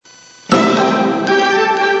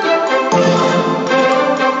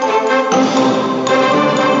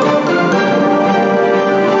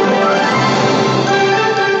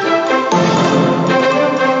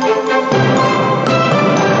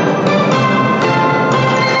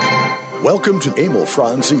Welcome to Emil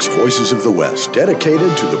Franzing's Voices of the West,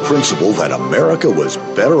 dedicated to the principle that America was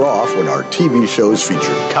better off when our TV shows featured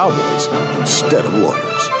cowboys instead of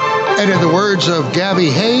lawyers. And in the words of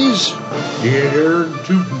Gabby Hayes,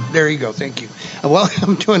 there you go, thank you.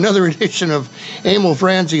 Welcome to another edition of Emil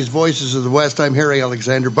Franzing's Voices of the West. I'm Harry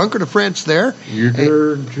Alexander. Bunker to France there.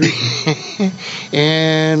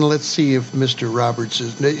 And let's see if Mr. Roberts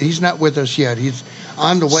is... He's not with us yet. He's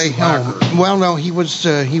on the way home. Well, no, he was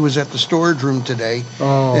at the storage room today,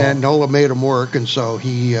 and Nola made him work, and so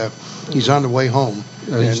he's on the way home.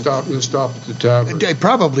 And he stopped at the tavern. They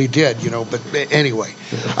probably did, but anyway.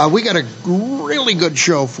 We got a really good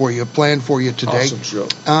show for you, planned for you today. Awesome show.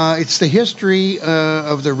 It's the history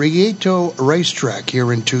of the Rillito racetrack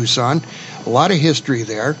here in Tucson. A lot of history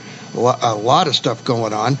there. A lot of stuff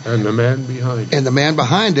going on. And the man behind it. And the man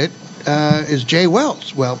behind it is Jaye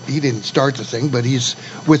Wells. Well, he didn't start the thing, but he's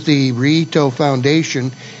with the Rillito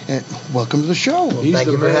Foundation. And welcome to the show. Well, he's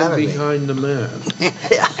the man behind the man.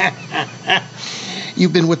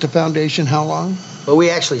 You've been with the foundation how long? Well,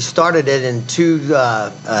 we actually started it in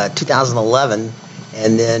 2011,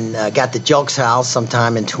 and then got the Jelks House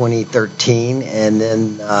sometime in 2013, and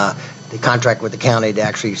then the contract with the county to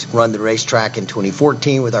actually run the racetrack in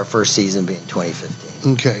 2014, with our first season being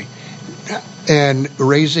 2015. Okay. And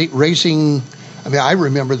racing, I mean, I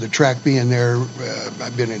remember the track being there.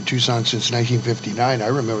 I've been in Tucson since 1959. I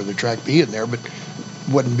remember the track being there, but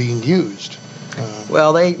wasn't being used.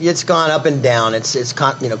 Well, it's gone up and down. It's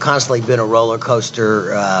constantly been a roller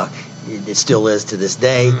coaster. It still is to this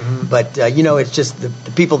day. Mm-hmm. But it's just the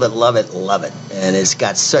people that love it, and it's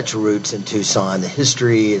got such roots in Tucson. The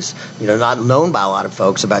history is not known by a lot of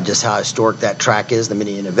folks about just how historic that track is. The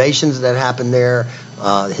many innovations that happened there.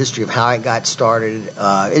 The history of how it got started.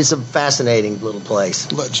 It's a fascinating little place.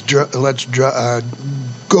 Let's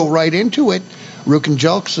go right into it. Rookin'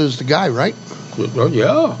 Jelks is the guy, right? Well,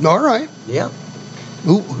 yeah. All right. Yeah.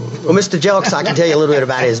 Well, Mr. Jelks, I can tell you a little bit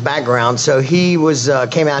about his background. So he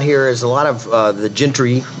came out here as a lot of the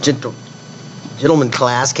gentleman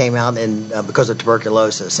class came out because of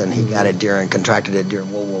tuberculosis, and he got it contracted it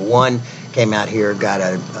during World War I. Came out here, got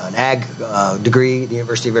an ag degree at the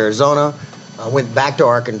University of Arizona, went back to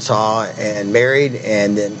Arkansas and married,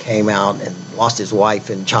 and then came out and lost his wife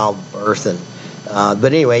in childbirth. But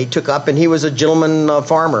anyway, he took up, and he was a gentleman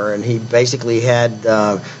farmer, and he basically had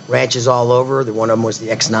ranches all over. One of them was the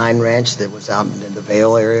X9 ranch that was out in the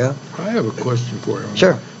Vail area. I have a question for you.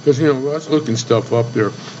 Sure. Because, I was looking stuff up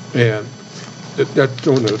there, and that's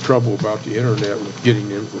one of the trouble about the internet with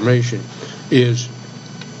getting information is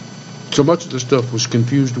so much of the stuff was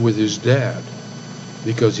confused with his dad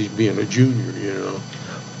because he's being a junior,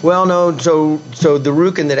 Well, no. So the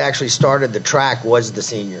Rookin that actually started the track was the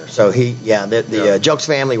senior. So the Jelks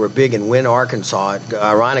family were big in Wynne, Arkansas.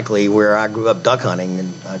 Ironically, where I grew up duck hunting,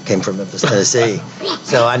 and I came from Memphis, Tennessee.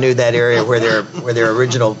 So I knew that area where their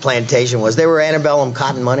original plantation was. They were antebellum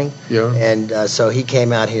cotton money. Yeah. And so he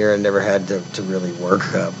came out here and never had to really work.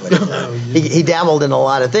 But he dabbled in a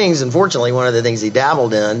lot of things. Unfortunately, one of the things he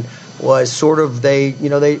dabbled in was sort of the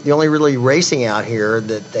only really racing out here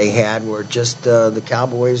that they had were just the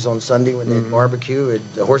cowboys on Sunday when they'd barbecue.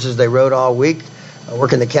 The horses they rode all week,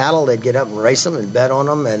 working the cattle, they'd get up and race them and bet on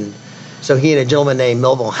them. And so he and a gentleman named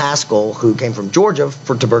Melville Haskell, who came from Georgia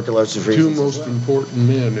for tuberculosis reasons. Two most important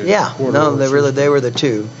men. They were the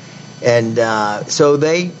two. And so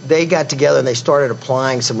they got together and they started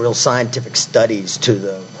applying some real scientific studies to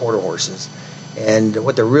the quarter horses. And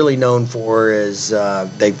what they're really known for is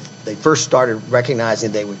they first started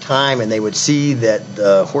recognizing they would time and they would see that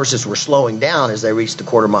the horses were slowing down as they reached the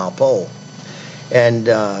quarter-mile pole. And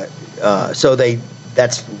so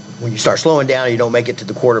that's when you start slowing down and you don't make it to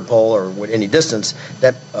the quarter pole or with any distance,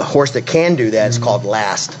 that a horse that can do that is called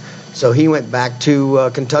last. So he went back to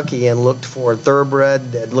Kentucky and looked for a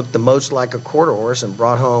thoroughbred that looked the most like a quarter horse and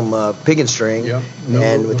brought home Pig and String. Yeah,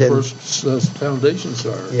 the first foundation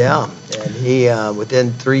sire. Yeah, and he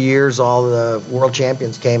within 3 years, all the world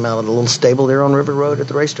champions came out of the little stable there on River Road at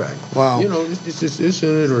the racetrack. Wow. It's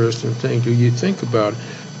an interesting thing. Do you think about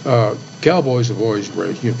cowboys have always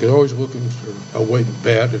raced. They're always looking for a way to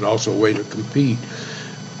bet and also a way to compete.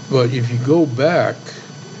 But if you go back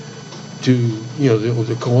to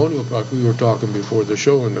the colonial, like we were talking before the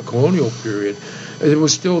show, in the colonial period, it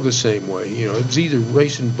was still the same way. It was either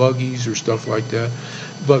racing buggies or stuff like that.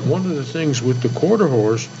 But one of the things with the quarter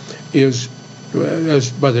horse is,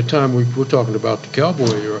 as by the time we're talking about the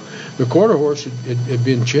cowboy era, the quarter horse had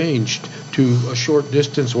been changed to a short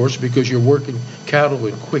distance horse because you're working cattle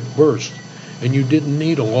in quick bursts, and you didn't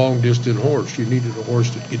need a long distance horse. You needed a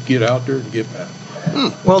horse that could get out there and get back.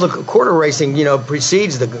 Well, the quarter racing,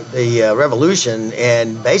 precedes the revolution,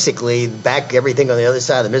 and basically back everything on the other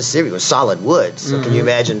side of the Mississippi was solid wood. So can you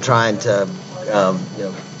imagine trying to,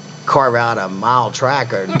 carve out a mile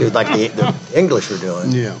track or do like the English were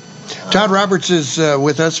doing? Yeah. Todd Roberts is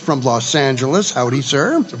with us from Los Angeles. Howdy,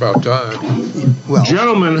 sir. It's about time. Well,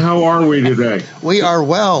 Gentlemen, how are we today? we are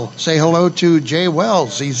well. Say hello to Jay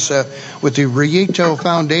Wells. He's with the Rillito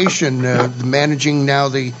Foundation, managing now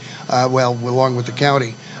along with the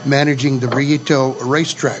county, managing the Rillito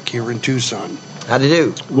racetrack here in Tucson. How to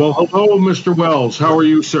do? Well, hello, Mr. Wells. How are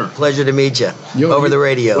you, sir? Pleasure to meet you over the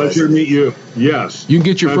radio. Pleasure to meet you. Yes. You can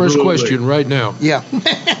get your first absolutely. question right now. Yeah.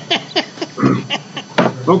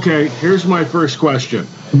 Okay, here's my first question.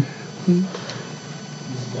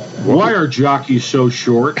 Why are jockeys so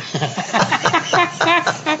short?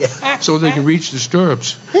 So they can reach the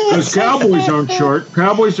stirrups. Because cowboys aren't short.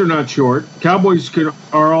 Cowboys are not short. Cowboys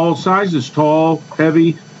are all sizes, tall,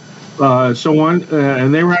 heavy, so on,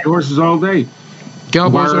 and they ride horses all day.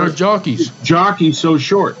 Cowboys Why are aren't jockeys. Jockeys so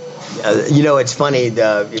short. It's funny,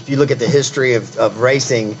 if you look at the history of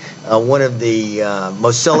racing, one of the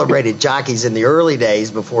most celebrated jockeys in the early days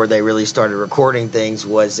before they really started recording things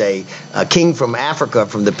was a king from Africa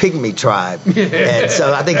from the Pygmy tribe. And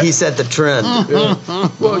so I think he set the trend.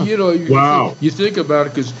 Well, Wow. you think about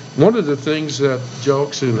it, because one of the things that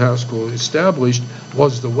jocks in Haskell established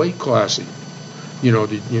was the weight classing.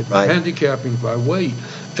 Right. Handicapping by weight.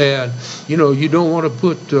 And, you don't want to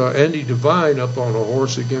put Andy Devine up on a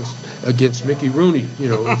horse against Mickey Rooney.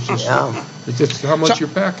 It's just, it's just how much you're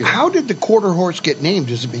packing. How did the quarter horse get named?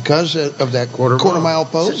 Is it because of that quarter mile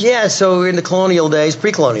post? So in the colonial days,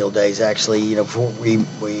 pre-colonial days actually, before we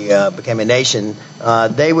became a nation,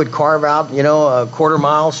 they would carve out, a quarter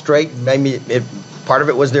mile straight. Maybe part of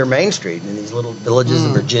it was their main street in these little villages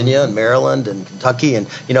in Virginia and Maryland and Kentucky. And,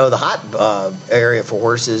 the hot area for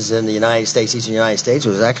horses in the United States, eastern United States,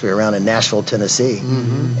 was actually around in Nashville, Tennessee.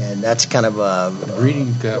 And that's kind of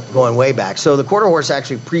breeding capital going way back. So the quarter horse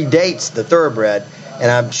actually predates the thoroughbred.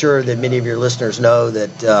 And I'm sure that many of your listeners know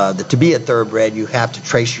that to be a thoroughbred, you have to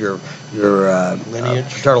trace your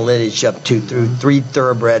lineage, paternal lineage up through three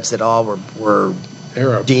thoroughbreds that all were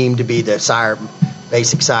deemed to be the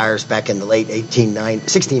basic sires back in the late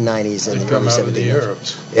 1690s and the early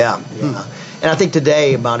 1700s. Yeah. And I think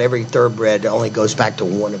today about every thoroughbred only goes back to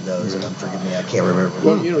one of those. And forgive me, I can't remember.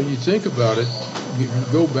 Well, you think about it, you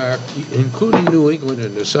go back, including New England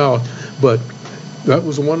and the South, but that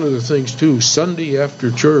was one of the things too. Sunday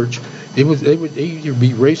after church, they would either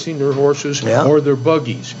be racing their horses or their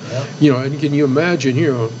buggies. And can you imagine?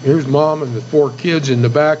 Here's mom and the 4 kids in the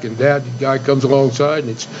back, and dad, the guy comes alongside,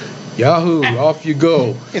 and it's Yahoo! Off you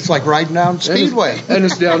go. It's like riding down Speedway, and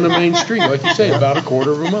it's down the main street, like you say, about a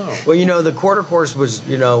quarter of a mile. Well, the quarter horse was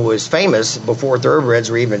famous before thoroughbreds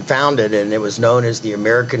were even founded, and it was known as the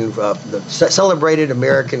the celebrated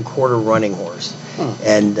American quarter running horse.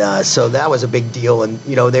 And so that was a big deal. And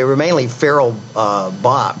they were mainly feral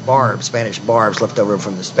barbs, Spanish barbs, left over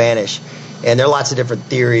from the Spanish. And there are lots of different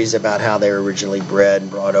theories about how they were originally bred and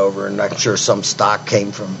brought over, and I'm sure some stock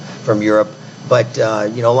came from Europe. But a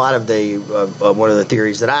lot of the one of the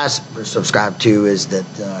theories that I subscribe to is that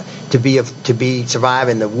to survive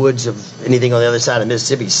in the woods of anything on the other side of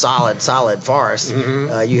Mississippi, solid forest,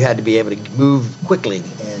 you had to be able to move quickly,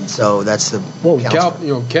 and so that's the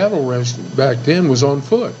cattle ranching back then was on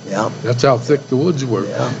foot. Yeah, that's how thick the woods were.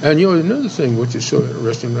 Yeah. And another thing which is so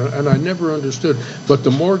interesting, and I never understood, but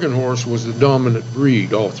the Morgan horse was the dominant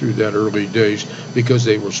breed all through that early days because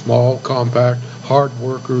they were small, compact, hard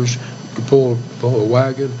workers. Could pull a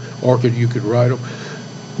wagon, or you could ride them,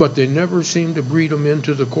 but they never seemed to breed them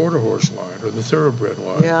into the quarter horse line or the thoroughbred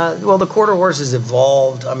line. Yeah, well, the quarter horses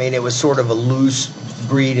evolved. I mean, it was sort of a loose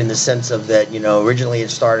breed in the sense of that, originally it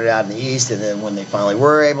started out in the east, and then when they finally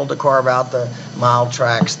were able to carve out the mile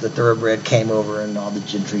tracks, the thoroughbred came over, and all the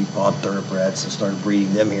gentry bought thoroughbreds and started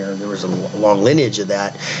breeding them here. There was a long lineage of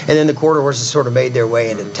that, and then the quarter horses sort of made their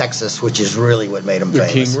way into Texas, which is really what made them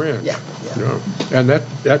famous. The King Ranch. Yeah. And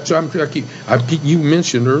that's you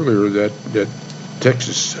mentioned earlier that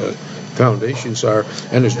Texas Foundation sire,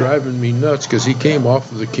 and it's driving me nuts because he came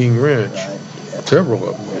off of the King Ranch. Right. Yeah. Several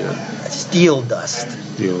of them. Yeah. Steel Dust.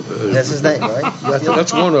 That's his name, right?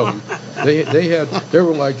 That's one of them. They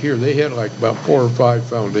had like about 4 or 5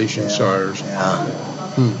 foundation sires. Yeah.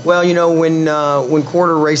 Well, you know, when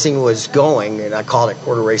quarter racing was going, and I called it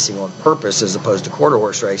quarter racing on purpose as opposed to quarter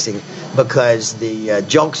horse racing, because the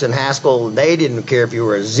Jelks and Haskell, they didn't care if you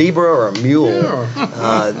were a zebra or a mule.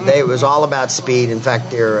 It was all about speed. In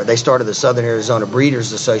fact, they started the Southern Arizona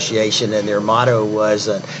Breeders Association, and their motto was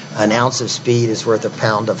an ounce of speed is worth a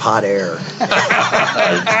pound of hot air.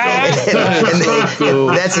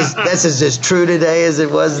 That's as true today as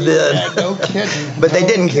it was then. Yeah, no kidding. But they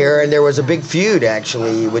didn't care, and there was a big feud actually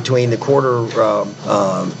between the quarter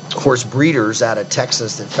horse breeders out of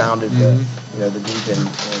Texas that founded the group in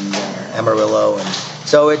Amarillo, and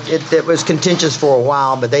so it was contentious for a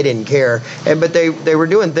while, but they didn't care. But they were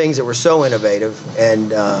doing things that were so innovative,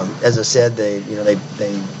 and as I said, they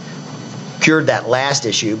cured that last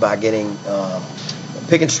issue by getting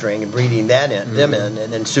pick and string and breeding them in,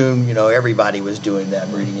 and then soon everybody was doing that,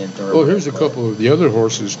 breeding in thoroughbred. Well, here's a couple of the other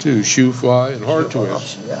horses too: Shoe Fly and Hard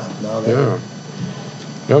Twist.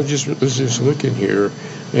 I was just looking here,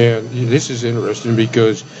 and this is interesting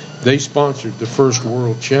because they sponsored the first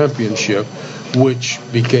World Championship, which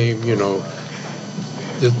became, I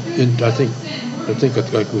think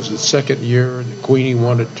it was the second year the Queenie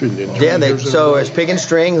won it. As Pig and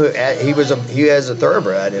String, he was a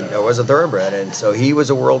thoroughbred, and was a thoroughbred, and so he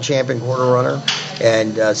was a world champion quarter runner,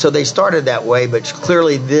 and so they started that way. But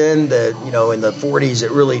clearly, then in the 40s,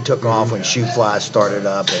 it really took off when Shoe Fly started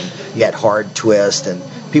up, and you had Hard Twist, and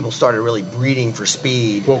people started really breeding for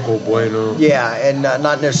speed. Poco Bueno. Yeah, and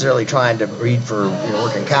not necessarily trying to breed for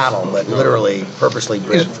working cattle, but literally purposely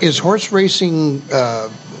bred. Is horse racing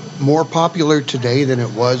more popular today than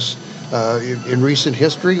it was in recent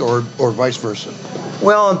history, or vice versa?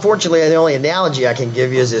 Well, unfortunately, the only analogy I can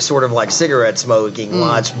give you is it's sort of like cigarette smoking.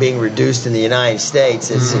 While it's being reduced in the United States,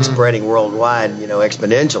 it's spreading worldwide,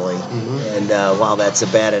 exponentially. And while that's a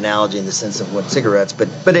bad analogy in the sense of what cigarettes, but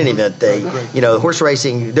in any event, horse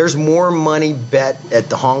racing, there's more money bet at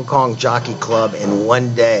the Hong Kong Jockey Club in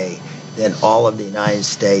one day than all of the United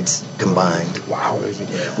States combined. Wow.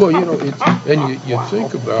 Well, you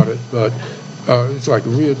think about it, but it's like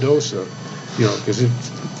Rillito, because in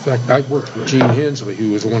fact, I worked with Gene Hensley,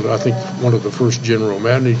 who was one of the first general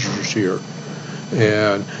managers here,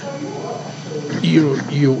 and you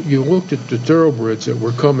looked at the thoroughbreds that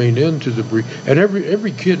were coming into the breed, and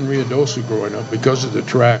every kid in Rillito growing up, because of the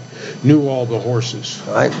track, knew all the horses.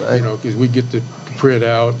 Right. Because we get the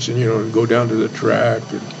printouts and go down to the track.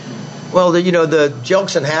 Well, the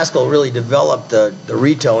Jelks and Haskell really developed the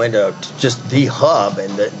Rillito into just the hub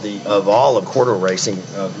and of all of quarter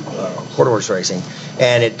horse racing,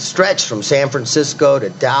 and it stretched from San Francisco to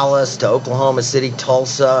Dallas to Oklahoma City,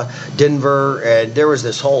 Tulsa, Denver, and there was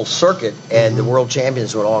this whole circuit, and the world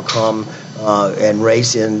champions would all come and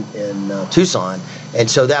race in Tucson,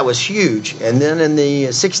 and so that was huge. And then in the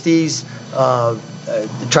 60s,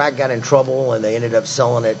 the track got in trouble, and they ended up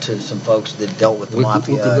selling it to some folks that dealt with the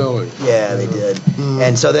mafia. Yeah, they did.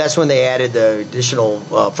 And so that's when they added the additional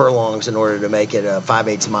furlongs in order to make it a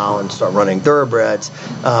 5/8 mile and start running thoroughbreds.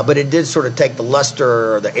 But it did sort of take the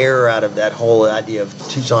luster or the air out of that whole idea of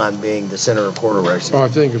Tucson being the center of quarter racing. Well, I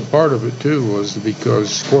think part of it, too, was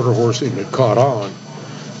because quarter horsing had caught on.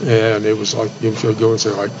 And it was like, you should go and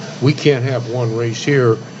say, like, we can't have one race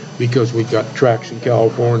here because we got tracks in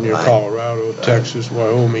California, Colorado, Texas,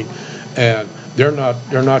 Wyoming, and they're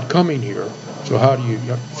not coming here. So how do you?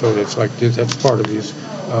 So it's like that's part of his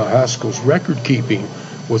Haskell's record keeping,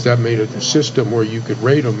 was that made it a system where you could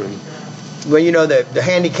rate them and. Well, the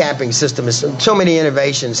handicapping system is so many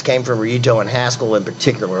innovations came from Rillito and Haskell in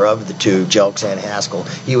particular, of the two, Jelks and Haskell.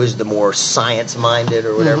 He was the more science-minded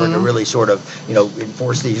or whatever to really sort of,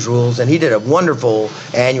 enforce these rules. And he did a wonderful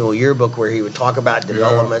annual yearbook where he would talk about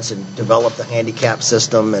developments and develop the handicap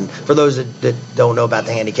system. And for those that don't know about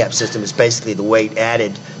the handicap system, it's basically the weight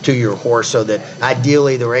added to your horse, so that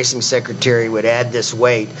ideally the racing secretary would add this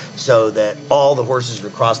weight so that all the horses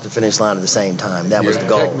would cross the finish line at the same time. That was the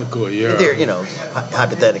goal. Technically, yeah.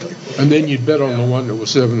 Hypothetically. And then you'd bet on the one that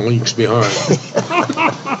was 7 leagues behind.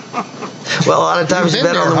 Well, a lot of times you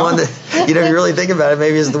bet on the one that, you really think about it,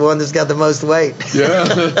 maybe it's the one that's got the most weight. Yeah.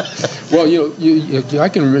 Well, I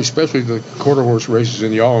can remember, especially the quarter horse races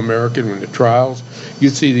in the All-American, when the trials,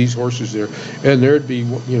 you'd see these horses there, and there'd be,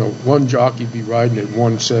 one jockey be riding at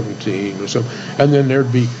 117 or something, and then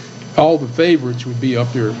there'd be, all the favorites would be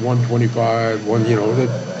up there at 125,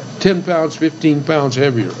 10 pounds, 15 pounds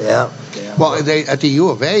heavier. Yeah. Well, at the U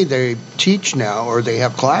of A, they teach now, or they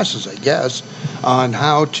have classes, I guess, on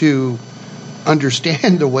how to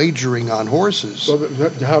understand the wagering on horses. So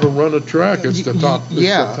how to run a track? It's the top. It's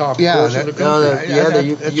the top course in the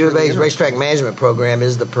country. The U of A's racetrack management program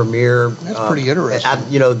is the premier. That's pretty interesting.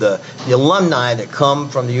 The alumni that come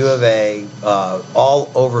from the U of A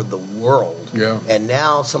all over the world. Yeah. And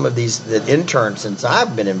now some of the interns, since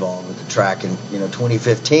I've been involved with the track in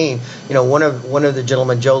 2015. One of the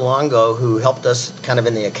gentlemen, Joe Longo, who helped us kind of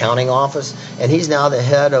in the accounting office, and he's now the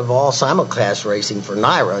head of all simulclass racing for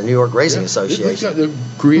NYRA, New York Racing Association. They're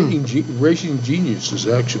creating racing geniuses,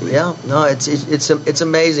 actually. Yeah, no, it's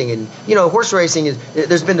amazing, and horse racing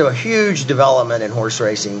there's been a huge development in horse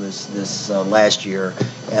racing this last year,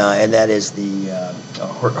 and that is the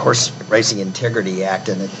Horse Racing Integrity Act,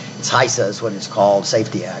 and it's HISA is what it's called,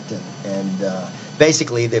 Safety Act, and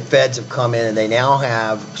basically the feds have come in and they now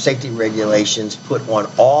have safety regulations put on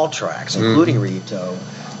all tracks, including Rillito,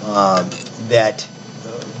 that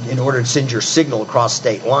in order to send your signal across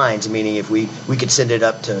state lines, meaning if we could send it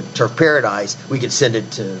up to Turf Paradise, we could send it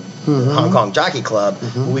to the Hong Kong Jockey Club,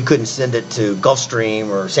 but we couldn't send it to Gulfstream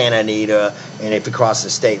or Santa Anita, and if it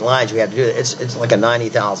crosses state lines, we have to do it. It's like a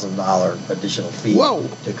 $90,000 additional fee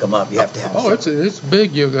to come up. You have to have. Oh, it's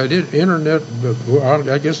big. You've got internet.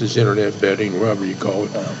 I guess it's internet betting, whatever you call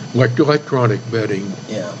it, electronic betting.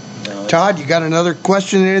 Yeah. No, Todd, you got another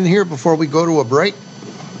question in here before we go to a break?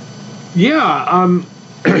 Yeah.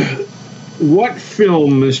 What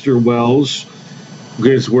film, Mr. Wells,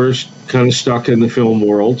 because we're kind of stuck in the film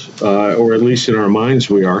world, or at least in our minds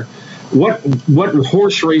we are, what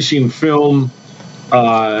horse racing film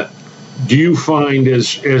do you find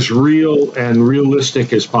as real and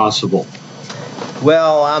realistic as possible?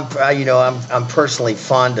 Well, I'm personally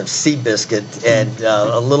fond of Seabiscuit, and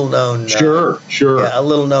a little known a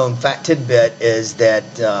little known fact tidbit is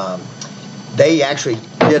that they actually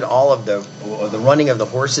did all of the running of the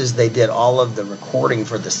horses. They did all of the recording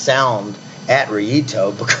for the sound at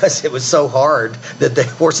Rillito because it was so hard that the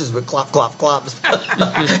horses would clop, clop, clop.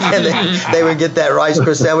 And they would get that Rice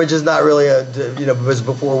Krispies, which is not really it was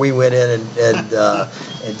before we went in and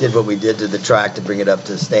did what we did to the track to bring it up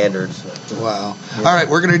to standards. Wow. Yeah. All right,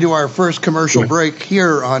 we're going to do our first commercial break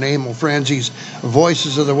here on Emil Franzi's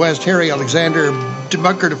Voices of the West. Harry Alexander,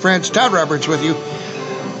 Bunker de France, Todd Roberts with you.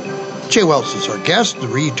 Jaye Wells is our guest, the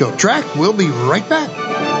Rillito track. We'll be right back.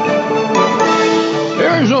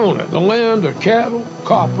 Arizona, the land of cattle,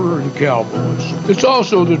 copper, and cowboys. It's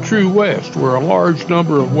also the true West, where a large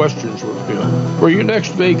number of Westerns were filmed. For your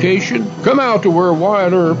next vacation, come out to where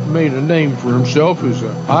Wyatt Earp made a name for himself as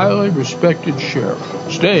a highly respected sheriff.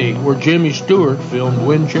 Stay where Jimmy Stewart filmed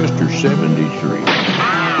Winchester 73.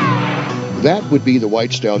 That would be the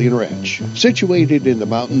White Stallion Ranch. Situated in the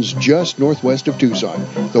mountains just northwest of Tucson,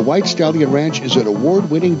 the White Stallion Ranch is an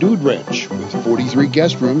award-winning dude ranch with 43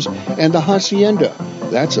 guest rooms and the Hacienda.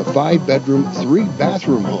 That's a 5-bedroom,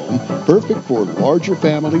 3-bathroom home, perfect for larger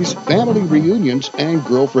families, family reunions, and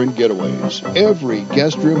girlfriend getaways. Every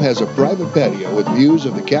guest room has a private patio with views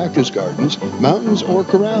of the cactus gardens, mountains, or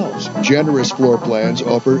corrals. Generous floor plans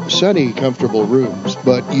offer sunny, comfortable rooms,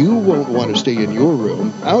 but you won't want to stay in your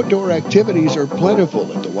room. Outdoor activities are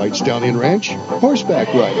plentiful at the White Stallion Ranch.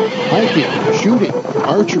 Horseback riding, hiking, shooting,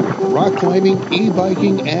 archery, rock climbing,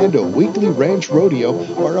 e-biking, and a weekly ranch rodeo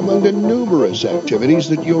are among the numerous activities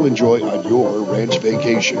that you'll enjoy on your ranch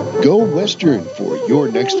vacation. Go Western for your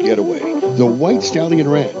next getaway. The White Stallion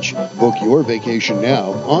Ranch. Book your vacation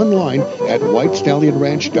now online at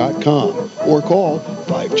whitestallionranch.com or call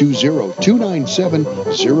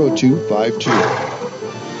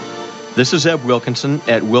 520-297-0252. This is Eb Wilkinson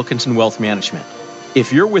at Wilkinson Wealth Management.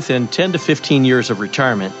 If you're within 10 to 15 years of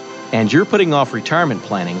retirement and you're putting off retirement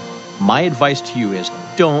planning, my advice to you is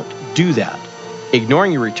don't do that.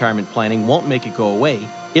 Ignoring your retirement planning won't make it go away,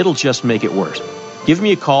 it'll just make it worse. Give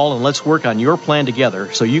me a call and let's work on your plan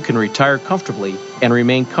together so you can retire comfortably and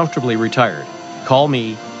remain comfortably retired. Call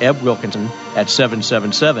me, Eb Wilkinson, at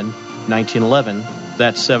 777-1911.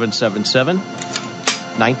 That's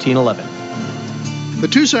 777-1911. The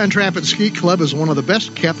Tucson Trap and Skeet Club is one of the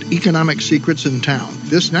best-kept economic secrets in town.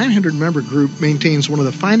 This 900-member group maintains one of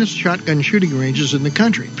the finest shotgun shooting ranges in the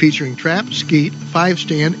country, featuring trap, skeet,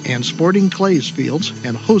 5-stand, and sporting clays fields,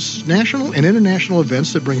 and hosts national and international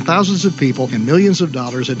events that bring thousands of people and millions of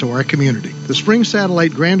dollars into our community. The Spring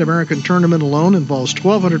Satellite Grand American Tournament alone involves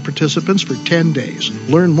 1,200 participants for 10 days.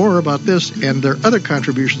 Learn more about this and their other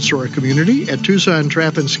contributions to our community at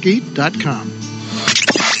TucsonTrapandSkeet.com.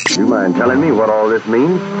 You mind telling me what all this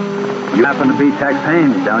means? You happen to be Tex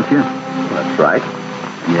Haynes, don't you? That's right.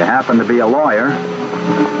 And you happen to be a lawyer.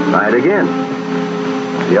 Right again.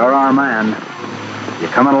 You're our man. You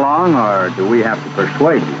coming along, or do we have to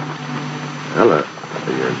persuade you? Well, are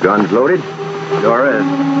your guns loaded? Sure is.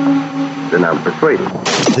 Then I'm persuaded.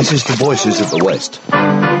 This is the Voices of the West.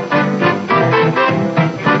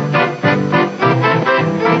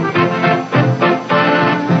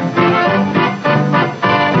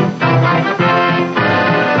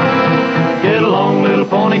 Get along, little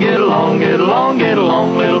pony, get along, get along, get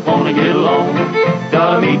along, little pony, get along.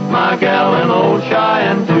 Gotta meet my gal in old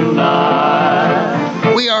Cheyenne tonight.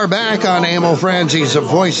 We are back on Emil Franzi's of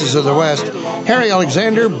Voices of the West. Harry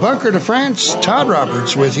Alexander, Bunker de France, Todd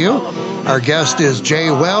Roberts with you. Our guest is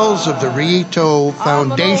Jaye Wells of the Rillito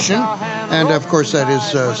Foundation. And, of course, that is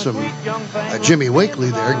some Jimmy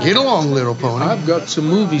Wakely there. Get along, little pony. I've got some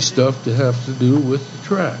movie stuff to have to do with the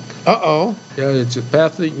track. Uh-oh. Yeah, it's a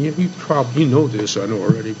path that you probably know this, I know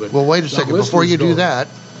already. But well, wait a second. Before you do that.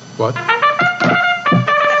 What?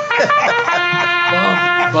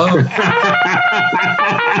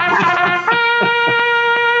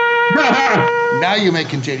 Now you may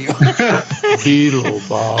continue. Beetle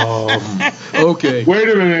bomb. Okay. Wait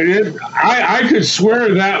a minute. I could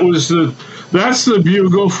swear that's the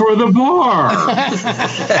bugle for the bar,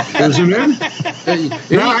 isn't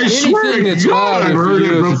it? Now I swear to God, I've heard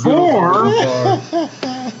it before.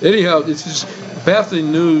 Anyhow, this is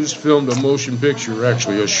Baffling News filmed a motion picture,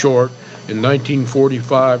 actually a short, in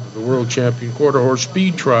 1945, the world champion quarter horse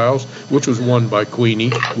speed trials, which was won by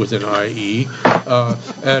Queenie with an IE,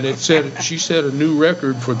 and she set a new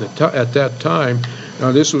record for at that time.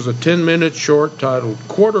 Now this was a 10-minute short titled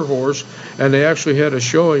Quarter Horse, and they actually had a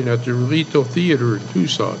showing at the Rillito Theater in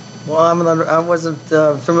Tucson. Well, I wasn't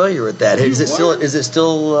familiar with that. Is it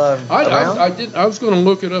still around? I was going to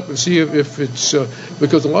look it up and see if it's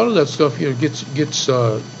because a lot of that stuff gets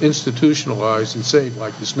institutionalized and saved,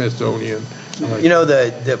 like the Smithsonian.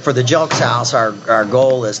 For the Jelks House, our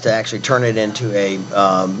goal is to actually turn it into a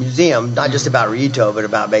museum, not just about Rillito, but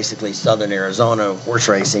about basically Southern Arizona horse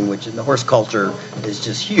racing, which the horse culture is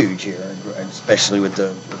just huge here, especially with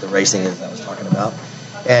the racing as I was talking about.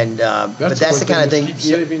 And but that's the kind of thing. Keep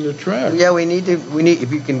saving the track. Yeah, we need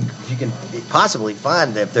if you can possibly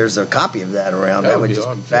find if there's a copy of that around, that would just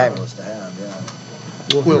be fabulous to have.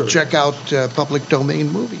 Yeah. We'll check out public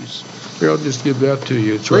domain movies. Here, I'll just give that to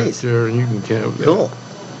you. It's right there, and you can have that. Cool.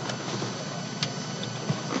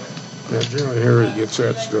 Yeah, generally Harry gets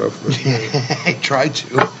that stuff. I try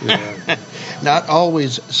to. Yeah. Not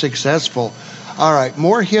always successful. All right,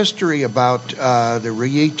 more history about the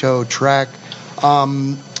Rillito track.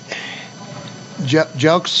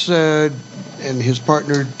 Jelks and his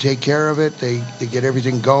partner take care of it. They get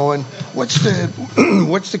everything going. What's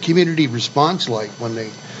the community response like when they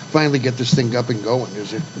finally get this thing up and going?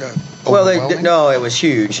 Is it overwhelming? No, it was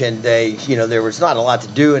huge, and there was not a lot to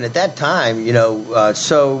do. And at that time,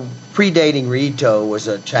 so predating Rillito was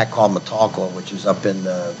a track called Metalco, which was up in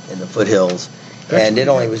the foothills. And it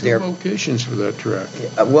only was there. Locations for that track.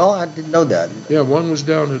 Well, I didn't know that. Yeah, one was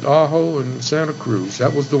down at Ajo and Santa Cruz.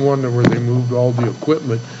 That was the one where they moved all the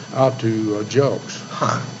equipment out to Jelks.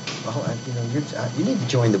 Huh. Well, you need to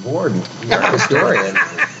join the board and be our historian.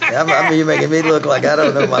 You're making me look like I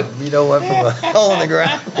don't know from a hole in the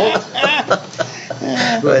ground.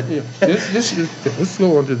 But let's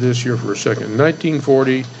go on to this here for a second. In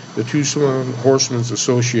 1940, the Tucson Horsemen's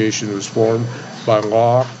Association was formed by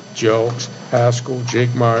Locke, Jelks, Haskell,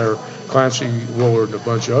 Jake Meyer, Clancy Willard, and a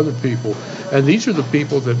bunch of other people. And these are the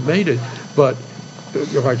people that made it. But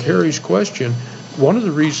like Harry's question, one of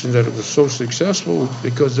the reasons that it was so successful was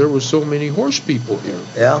because there were so many horse people here.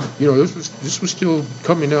 Yeah. This was still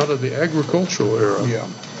coming out of the agricultural era. Yeah.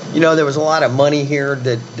 There was a lot of money here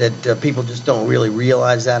that people just don't really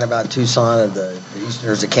realize that about Tucson. The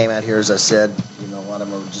Easterners that came out here, as I said, a lot of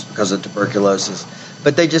them were just because of tuberculosis.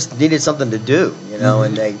 But they just needed something to do,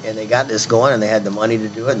 and they got this going, and they had the money to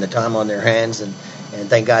do it and the time on their hands, and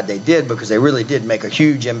thank God they did, because they really did make a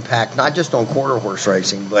huge impact, not just on quarter horse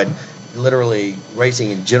racing, but literally racing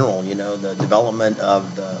in general. The development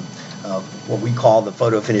of what we call the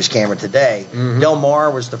photo finish camera today. Mm-hmm. Del Mar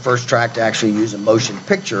was the first track to actually use a motion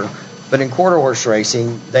picture. But in quarter horse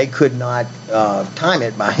racing, they could not time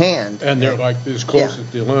it by hand. And they're like this close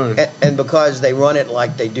that they learn. And because they run it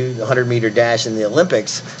like they do the 100-meter dash in the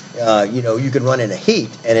Olympics, you can run in a heat,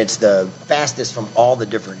 and it's the fastest from all the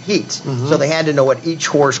different heats. Mm-hmm. So they had to know what each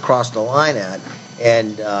horse crossed the line at.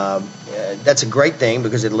 And that's a great thing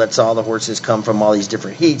because it lets all the horses come from all these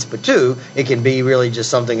different heats. But 2, it can be really just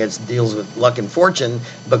something that deals with luck and fortune,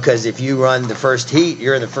 because if you run the first heat,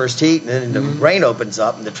 you're in the first heat, and then the rain opens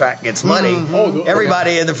up and the track gets muddy.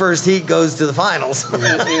 Everybody in the first heat goes to the finals.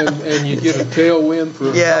 and you get a tailwind for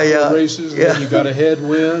a couple of races, and then you got a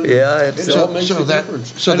headwind. Yeah, it all makes a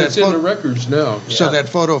difference. So it's in the records now. So that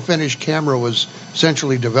photo finish camera was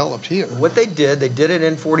essentially developed here. What they did it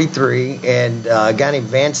in 43, and a guy named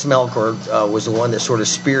Van Smelker was the one that sort of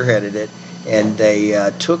spearheaded it, and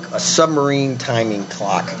they took a submarine timing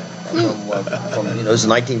clock from it was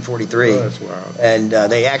 1943, and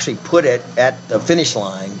they actually put it at the finish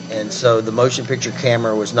line, and so the motion picture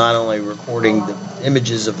camera was not only recording the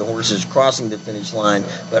images of the horses crossing the finish line,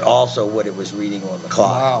 but also what it was reading on the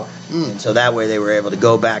clock. Wow. And so that way they were able to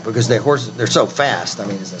go back, because their horses, they're so fast. I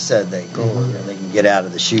mean, as I said, they go and they can get out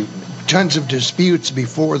of the chute. Tons of disputes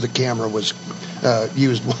before the camera was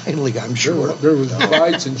used widely, I'm sure. There was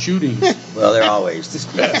fights and shootings. Well, there are always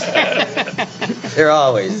disputes. There are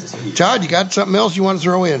always disputes. Todd, you got something else you want to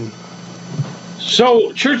throw in?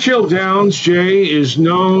 So, Churchill Downs, Jay, is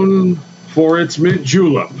known for its mint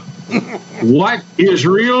julep. What is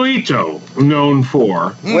Rillito known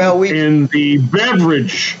for in the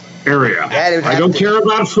beverage area? I don't care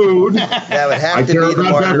about food. That would have to be the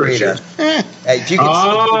margarita. If you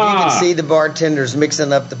can see the bartenders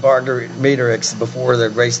mixing up the margarita before the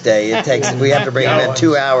race day, we have to bring them in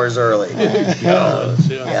 2 hours early. Well,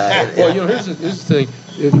 here's the thing,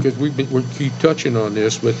 because we keep touching on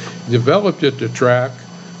this, but developed at the track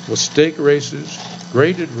was stake races,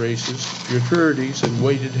 graded races, futurities, and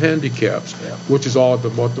weighted handicaps, which is all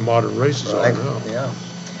what the modern races are now. Yeah.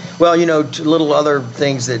 Well, little other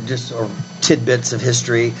things that just are tidbits of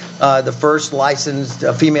history. The first licensed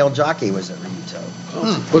female jockey was at Rillito.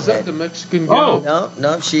 Was that the Mexican girl?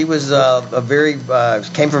 No. She was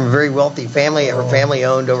came from a very wealthy family. Her family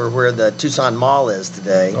owned over where the Tucson Mall is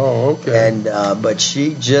today. Oh, okay. And but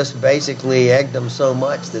she just basically egged them so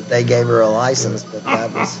much that they gave her a license. But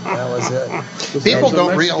that was it. People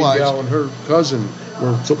don't realize. Gal and her cousin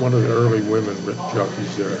were one of the early women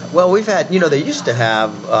jockeys there. Well, we've had, they used to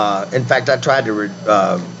have. In fact, I tried to,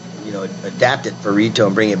 adapt it for Rillito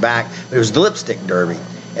and bring it back. But it was the lipstick derby.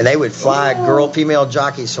 And they would fly female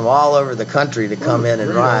jockeys from all over the country to come in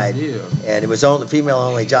and ride. Idea. And it was only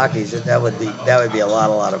female-only jockeys. That would be a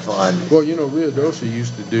lot of fun. Well, Rillito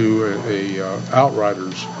used to do a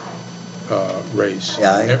outriders race.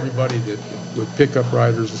 Yeah. Everybody that would pick up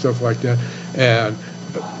riders and stuff like that. And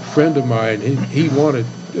a friend of mine, he wanted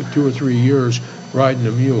 2 or 3 years riding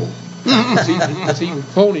a mule. He would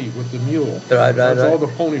pony with the mule. Right. All the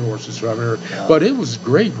pony horses around there. Yeah. But it was a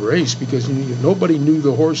great race because nobody knew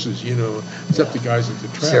the horses, except the guys at the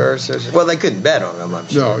track. Sure. Well, they couldn't bet on them, I'm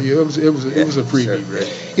sure. No, it was a freebie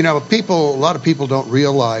race. A lot of people don't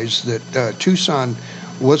realize that Tucson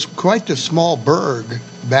was quite the small burg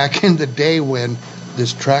back in the day when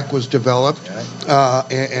this track was developed,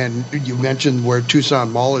 and you mentioned where Tucson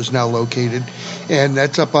Mall is now located, and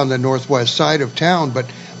that's up on the northwest side of town, but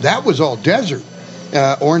that was all desert.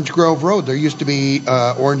 Orange Grove Road, there used to be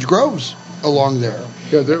orange groves along there.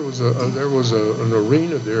 Yeah, there was an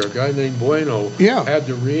arena there. A guy named Bueno had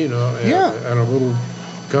the arena and a little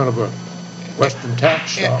kind of a western tack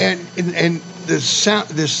shop. And the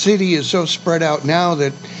city is so spread out now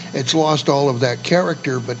that it's lost all of that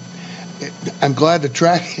character, but I'm glad the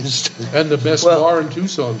track is. And the best bar in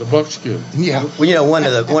Tucson, the Buckskin. Yeah. Well, one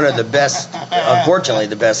of the best, unfortunately,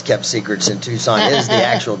 the best kept secrets in Tucson is the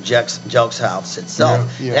actual Jelks house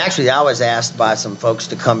itself. Yeah. And actually, I was asked by some folks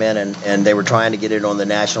to come in, and they were trying to get it on the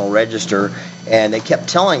National Register, and they kept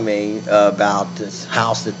telling me about this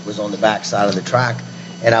house that was on the back side of the track.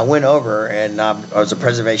 And I went over, and I was a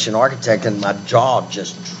preservation architect, and my jaw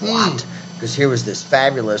just dropped. Because here was this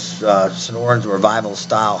fabulous Sonoran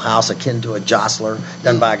revival-style house akin to a jostler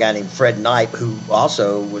done by a guy named Fred Knipe, who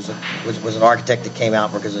also was an architect that came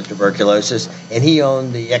out because of tuberculosis, and he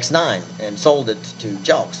owned the X9 and sold it to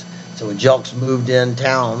Jelks. So when Jelks moved in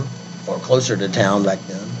town, or closer to town back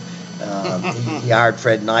then, he hired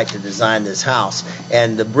Fred Knight to design this house.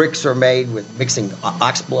 And the bricks are made with mixing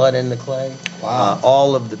ox blood in the clay. Wow.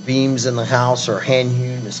 All of the beams in the house are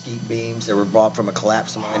hand-hewn mesquite beams that were brought from a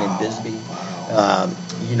collapsed mine in Bisbee.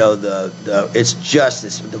 It's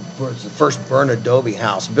the first burn adobe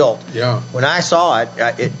house built. Yeah. When I saw it,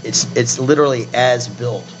 it's literally as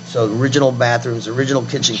built. So original bathrooms, original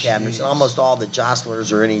kitchen cabinets, almost all the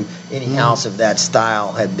jostlers or any house of that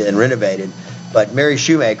style had been renovated. But Mary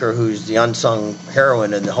Shoemaker, who's the unsung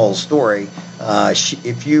heroine in the whole story,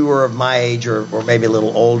 if you were of my age or maybe a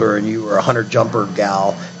little older and you were a hunter jumper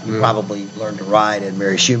gal, you probably learned to ride in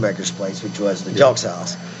Mary Shoemaker's place, which was the Jelks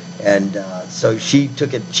house. And so she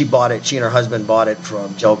took it. She bought it. She and her husband bought it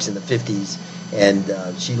from Jelks in the 50s.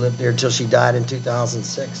 And she lived there until she died in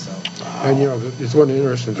 2006. So. And, it's one of the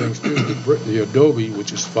interesting things, too. The adobe,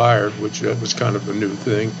 which is fired, which was kind of a new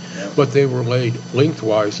thing, but they were laid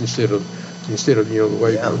lengthwise instead of the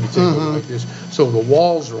way you think of it like this. So the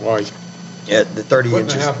walls are like the 30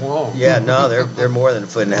 inches. Foot and a half long. Yeah, no, they're more than a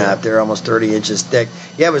foot and a half. They're almost 30 inches thick.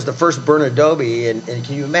 Yeah, it was the first burn adobe, and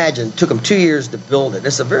can you imagine? It took them 2 years to build it.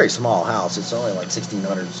 It's a very small house. It's only like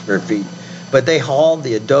 1,600 square feet. But they hauled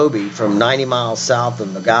the adobe from 90 miles south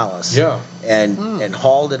of Nogales and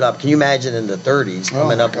hauled it up. Can you imagine in the 30s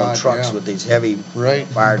coming up on trucks with these heavy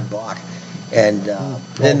fired block? And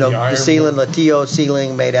then the ceiling, Latillo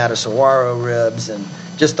ceiling made out of saguaro ribs, and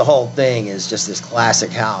just the whole thing is just this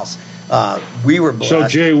classic house. We were blessed. So,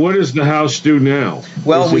 Jay, what does the house do now?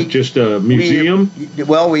 Well, is it just a museum?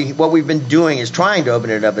 What we've been doing is trying to open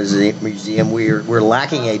it up as a museum. We're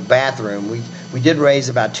lacking a bathroom. We did raise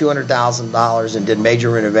about $200,000 and did major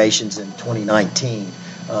renovations in 2019.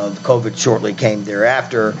 COVID shortly came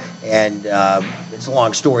thereafter, and it's a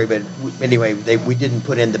long story, but anyway, we didn't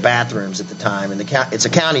put in the bathrooms at the time, and it's a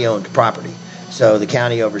county-owned property. So the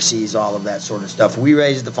county oversees all of that sort of stuff. We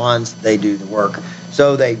raise the funds, they do the work.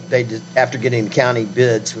 So they did, after getting the county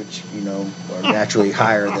bids, which are naturally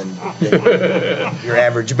higher than your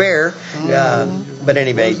average bear. But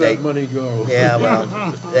anyway, where's that money go? Yeah, well,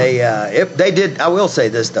 they did. I will say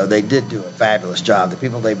this though, they did do a fabulous job. The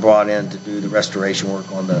people they brought in to do the restoration work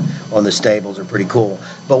on the stables are pretty cool.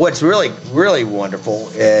 But what's really, really wonderful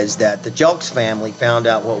is that the Jelks family found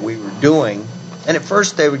out what we were doing. And at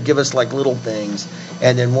first they would give us like little things.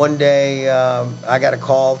 And then one day I got a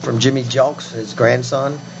call from Jimmy Jelks, his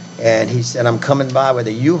grandson, and he said, I'm coming by with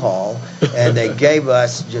a U-Haul. And they gave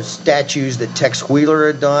us just statues that Tex Wheeler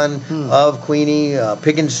had done of Queenie,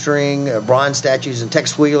 Pig and String, bronze statues. And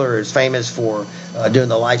Tex Wheeler is famous for doing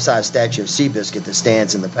the life-size statue of Seabiscuit that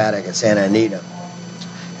stands in the paddock at Santa Anita.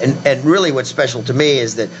 And really what's special to me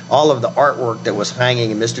is that all of the artwork that was hanging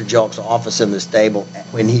in Mr. Jelks' office in the stable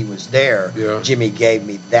when he was there, Jimmy gave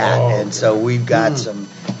me that. And so we've got some,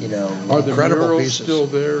 Are the incredible murals pieces still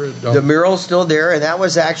there? The mural's still there, and that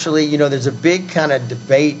was actually, there's a big kind of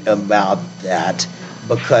debate about that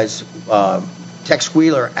because Tex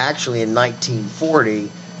Wheeler actually in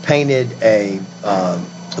 1940 painted a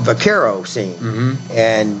Vaquero scene,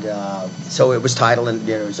 and so it was titled, and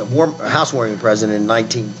it was a housewarming present in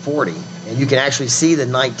 1940, and you can actually see the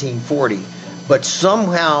 1940, but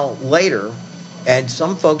somehow later, and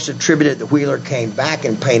some folks attributed that Wheeler came back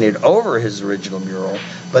and painted over his original mural,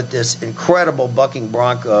 but this incredible bucking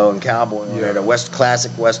bronco and cowboy on it, a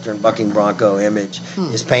classic Western bucking bronco image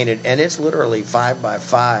is painted, and it's literally 5 by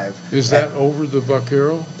 5. Is that over the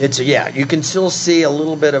Vaquero? It's you can still see a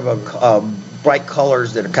little bit of a bright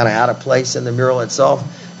colors that are kind of out of place in the mural itself,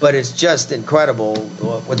 but it's just incredible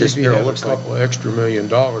what this mural looks like. If you had a couple extra $1 million,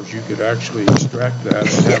 you could actually extract that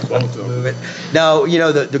and have both of them. No,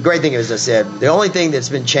 the great thing is, as I said, the only thing that's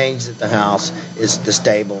been changed at the house is the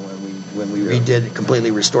stable, and when we redid it,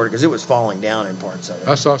 completely restored it, because it was falling down in parts of it.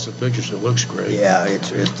 I saw some pictures. It looks great. Yeah,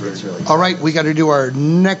 it's really All right, we got to do our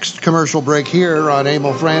next commercial break here on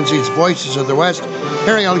Emil Franzi's Voices of the West.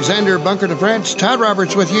 Harry Alexander, Bunker de France, Todd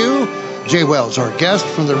Roberts with you. Jay Wells, our guest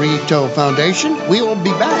from the Rillito Foundation. We will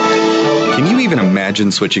be back. Can you even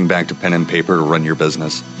imagine switching back to pen and paper to run your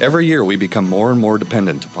business? Every year, we become more and more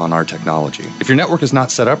dependent upon our technology. If your network is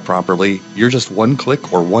not set up properly, you're just one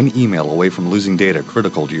click or one email away from losing data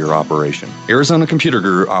critical to your operation. Arizona Computer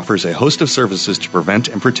Guru offers a host of services to prevent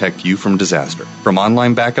and protect you from disaster. From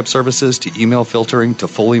online backup services to email filtering to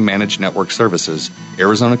fully managed network services,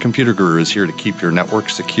 Arizona Computer Guru is here to keep your network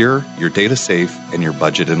secure, your data safe, and your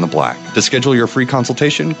budget in the black. To schedule your free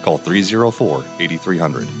consultation, call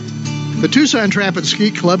 304-8300. The Tucson Trap and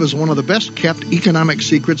Ski Club is one of the best-kept economic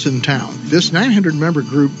secrets in town. This 900-member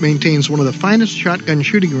group maintains one of the finest shotgun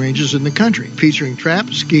shooting ranges in the country, featuring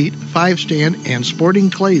trap, skeet, 5-stand, and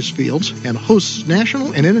sporting clays fields, and hosts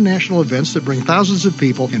national and international events that bring thousands of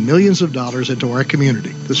people and millions of dollars into our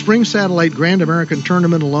community. The Spring Satellite Grand American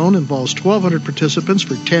Tournament alone involves 1,200 participants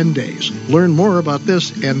for 10 days. Learn more about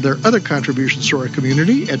this and their other contributions to our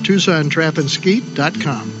community at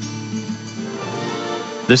TucsonTrapandSkeet.com.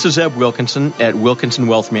 This is Eb Wilkinson at Wilkinson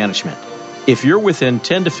Wealth Management. If you're within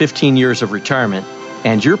 10 to 15 years of retirement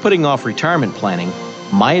and you're putting off retirement planning,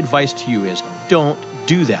 my advice to you is don't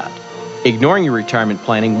do that. Ignoring your retirement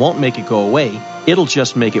planning won't make it go away. It'll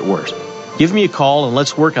just make it worse. Give me a call and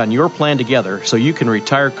let's work on your plan together so you can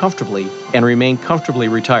retire comfortably and remain comfortably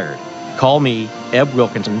retired. Call me, Eb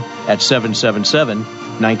Wilkinson, at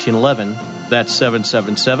 777-1911. That's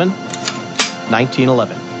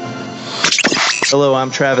 777-1911. Hello, I'm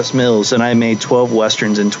Travis Mills, and I made 12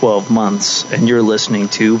 Westerns in 12 months, and you're listening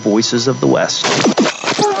to Voices of the West.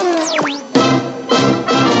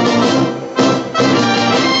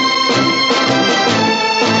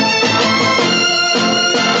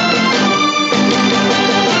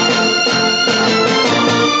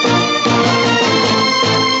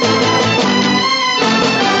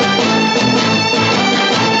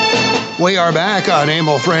 We are back on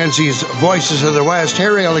Emil Francie's Voices of the West.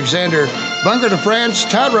 Harry Alexander, Bunker de France,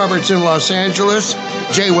 Todd Roberts in Los Angeles.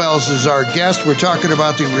 Jay Wells is our guest. We're talking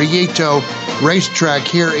about the Rillito racetrack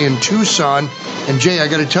here in Tucson. And Jay, I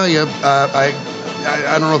got to tell you, I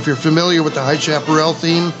don't know if you're familiar with the High Chaparral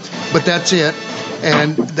theme, but that's it.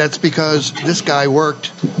 And that's because this guy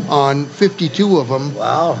worked on 52 of them.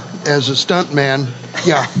 Wow. As a stuntman.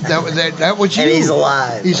 Yeah, that was you. And he's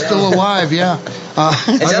alive. He's still alive, yeah.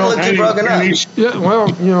 It doesn't look too broken up. Yeah, well,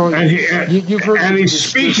 you know, you've heard. And he's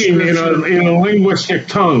speaking in a linguistic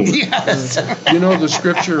tongue. Yes. You know the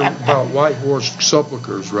scripture about white horse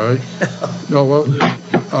sepulchres, right? No, well,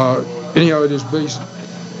 anyhow, it is based.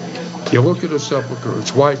 You look at a sepulcher,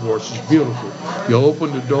 it's white horse, it's beautiful. You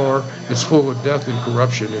open the door, it's full of death and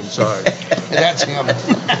corruption inside. That's him.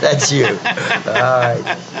 That's you. All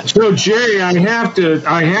right. So Jay, I have to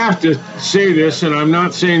say this, and I'm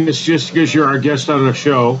not saying this just because you're our guest on the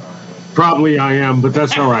show. Probably I am, but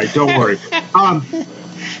that's all right. Don't worry. I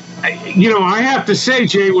have to say,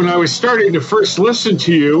 Jay, when I was starting to first listen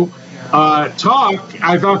to you talk,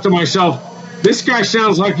 I thought to myself, this guy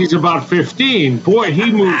sounds like he's about 15. Boy,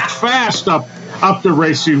 he moved fast up the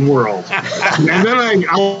racing world. And then I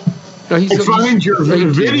find your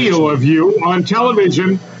video of you on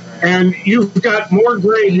television, and you've got more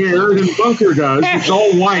gray hair than Bunker does. It's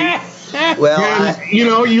all white. Well, and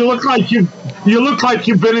you look like you've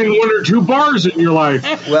been in one or two bars in your life.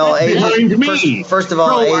 Well, behind me. First of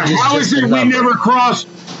all, age is how just is it a we number. never crossed?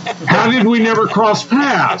 How did we never cross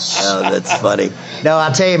paths? Oh, that's funny. No,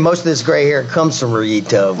 I'll tell you, most of this gray hair comes from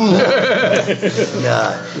Rillito.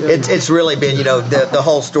 It's really been, the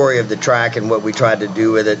whole story of the track and what we tried to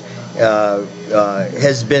do with it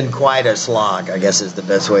has been quite a slog, I guess is the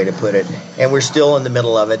best way to put it. And we're still in the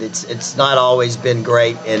middle of it. It's not always been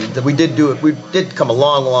great, and we did do it. We did come a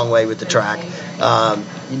long, long way with the track.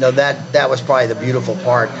 That was probably the beautiful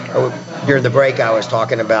part. During the break, I was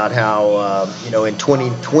talking about how, in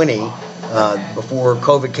 2020, before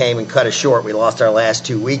COVID came and cut us short, we lost our last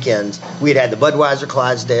 2 weekends. We'd had the Budweiser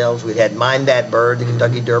Clydesdales, we'd had Mind That Bird, the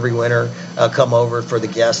Kentucky Derby winner, come over for the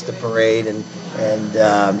guests, the parade, and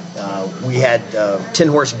we had 10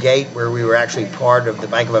 Horse Gate, where we were actually part of the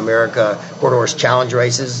Bank of America Quarter Horse Challenge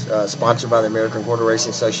races, sponsored by the American Quarter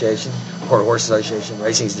Racing Association, Quarter Horse Association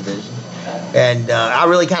Racing's division. And I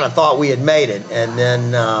really kind of thought we had made it. And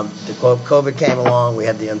then the COVID came along. We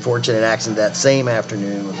had the unfortunate accident that same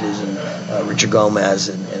afternoon with losing Richard Gomez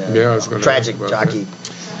in a tragic jockey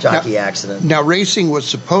accident. Now, racing was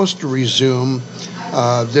supposed to resume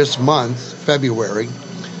this month, February,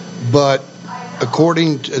 but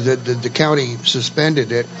according to the county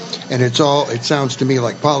suspended it, and it sounds to me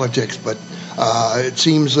like politics, but it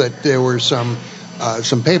seems that there were some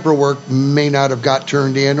paperwork may not have got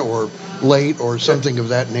turned in or late or something of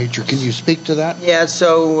that nature. Can you speak to that? Yeah,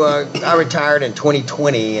 so I retired in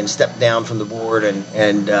 2020 and stepped down from the board,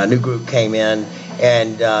 and a new group came in,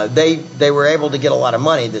 and they were able to get a lot of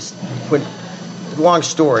money. Long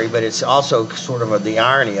story, but it's also sort of the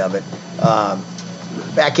irony of it.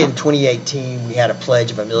 Back in 2018, we had a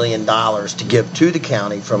pledge of $1 million to give to the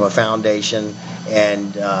county from a foundation,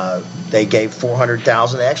 and they gave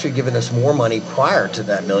 $400,000. They actually given us more money prior to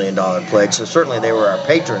that $1 million pledge, so certainly they were our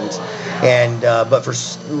patrons. And but for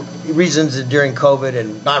reasons during COVID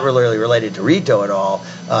and not really related to Rillito at all,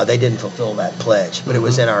 they didn't fulfill that pledge, but it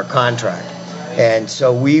was in our contract. And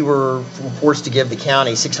so we were forced to give the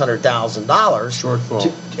county $600,000.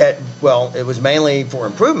 Shortfall. It was mainly for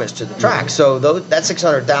improvements to the track. So that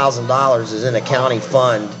 $600,000 is in a county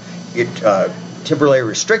fund, temporarily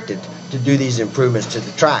restricted to do these improvements to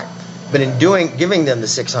the track. But in giving them the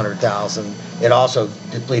 $600,000, it also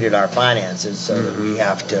depleted our finances, so that we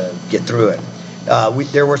have to get through it.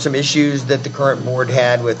 There were some issues that the current board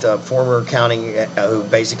had with former accounting who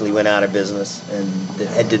basically went out of business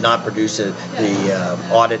and did not produce the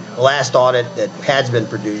audit. The last audit that has been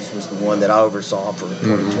produced was the one that I oversaw for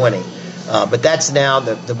 2020. But that's now,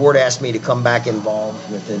 the board asked me to come back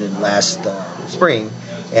involved with it in last spring.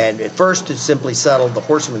 And at first, it simply settled the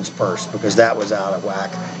horseman's purse because that was out of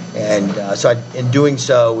whack. And in doing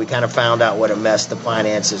so, we kind of found out what a mess the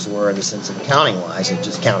finances were in the sense of accounting-wise, and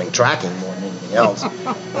just counting tracking more than anything else.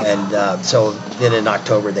 And so then in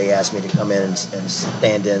October, they asked me to come in and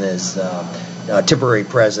stand in as temporary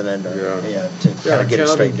president, or to kind of get it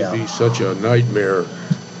straightened out. Be such a nightmare.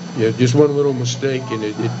 Yeah, just one little mistake and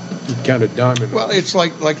it kind of diamond. Well, it's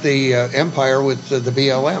like the Empire with the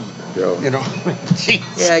BLM. Yeah. You know.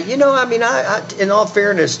 Yeah, I mean, I in all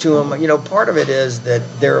fairness to them, part of it is that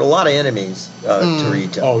there are a lot of enemies to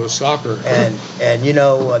Rillito. Oh, the soccer. And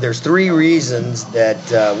there's 3 reasons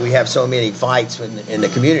that we have so many fights in the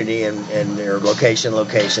community, and they're location,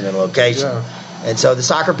 and location. Yeah. And so the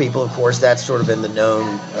soccer people, of course, that's sort of been the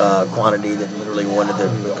known quantity that literally wanted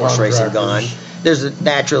the horse racing gone. There's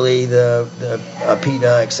naturally the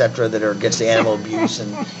PETA, et cetera, that are against the animal abuse,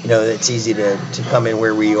 and it's easy to come in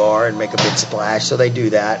where we are and make a big splash, so they do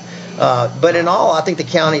that. But in all, I think the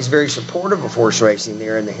county is very supportive of horse racing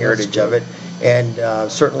there and the heritage of it. And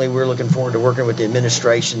certainly we're looking forward to working with the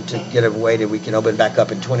administration to get a way that we can open back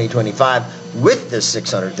up in 2025 with this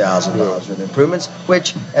 $600,000 worth of improvements,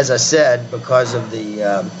 which, as I said, because of the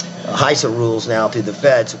HISA rules now through the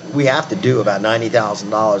feds, we have to do about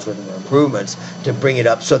 $90,000 worth of improvements to bring it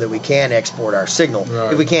up so that we can export our signal.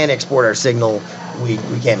 Right. If we can't export our signel, we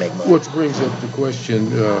can't make money. Which brings up the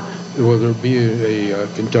question, will there be a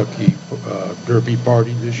Kentucky Derby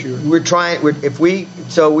party this year? We're trying.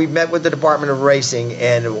 We've met with the Department of Racing,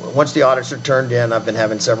 and once the audits are turned in, I've been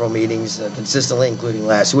having several meetings consistently, including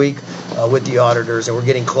last week, with the auditors, and we're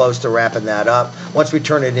getting close to wrapping that up. Once we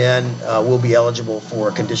turn it in, we'll be eligible for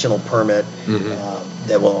a conditional permit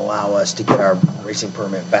that will allow us to get our racing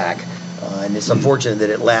permit back. And it's unfortunate that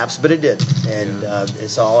it lapsed, but it did, and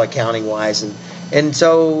it's all accounting wise, and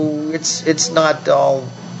so it's not all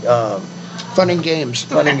fun and games.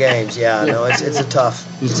 Fun and games, yeah. No, it's a tough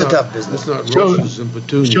business. It's not roses and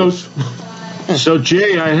petunias. So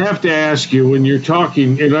Jay, I have to ask you, when you're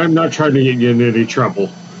talking, and I'm not trying to get you into any trouble,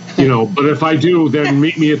 but if I do, then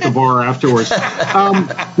meet me at the bar afterwards,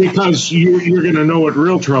 because you're going to know what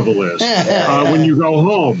real trouble is when you go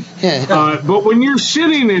home. But when you're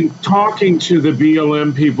sitting and talking to the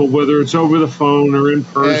BLM people, whether it's over the phone or in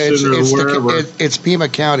person or wherever, it's Pima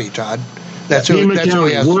County, Todd. That's who he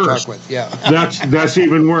has to talk with. Yeah, that's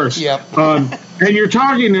even worse. Yep. And you're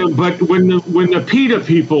talking to, but when the PETA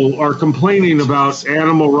people are complaining about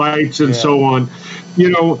animal rights and so on,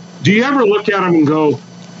 do you ever look at them and go,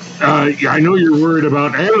 I know you're worried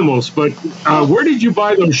about animals, but where did you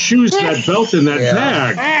buy those shoes, that belt, and that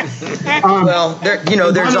bag? Well,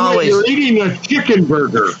 there's always... You're eating a chicken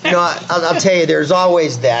burger. I'll tell you, there's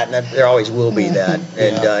always that, and there always will be that.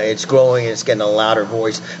 And it's growing, and it's getting a louder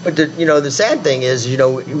voice. But, the sad thing is,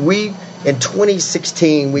 we... In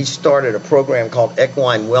 2016, we started a program called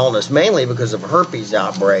Equine Wellness, mainly because of a herpes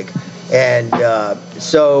outbreak. And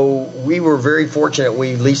so we were very fortunate.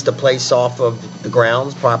 We leased a place off of the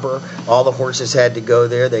grounds proper. All the horses had to go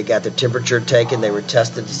there. They got their temperature taken. They were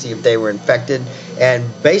tested to see if they were infected. And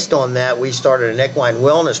based on that, we started an equine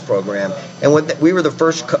wellness program. And we were the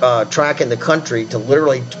first track in the country to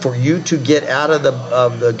literally, for you to get out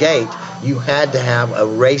of the gate, you had to have a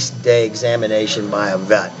race day examination by a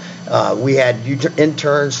vet. We had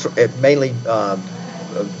interns, mainly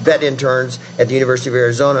vet interns at the University of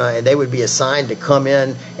Arizona, and they would be assigned to come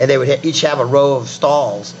in, and they would each have a row of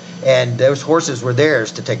stalls, and those horses were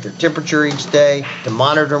theirs to take their temperature each day, to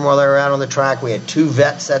monitor them while they were out on the track. We had 2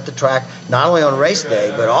 vets at the track, not only on race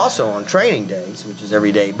day, but also on training days, which is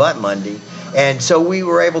every day but Monday. And so we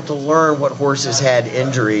were able to learn what horses had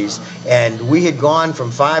injuries, and we had gone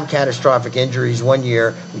from 5 catastrophic injuries one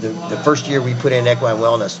year. The first year we put in equine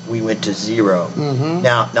wellness, we went to 0. Mm-hmm.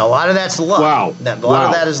 Now a lot of that's luck. Wow. A lot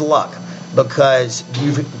of that is luck, because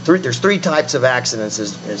there's 3 types of accidents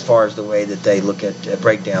as far as the way that they look at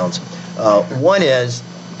breakdowns. One is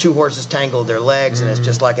 2 horses tangled their legs, and it's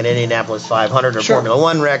just like an Indianapolis 500 or Formula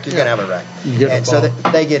 1 wreck. You're going to have a wreck. And so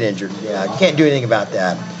they get injured. Yeah, you can't do anything about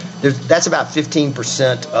that. That's about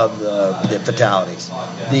 15% of the fatalities.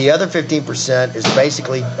 The other 15% is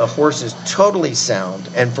basically a horse is totally sound,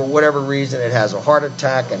 and for whatever reason it has a heart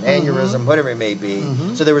attack, an aneurysm, whatever it may be.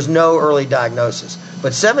 So there was no early diagnosis.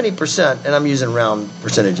 But 70%, and I'm using round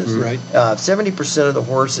percentages, 70% of the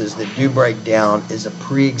horses that do break down is a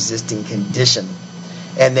pre-existing condition.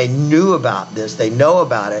 And they knew about this, they know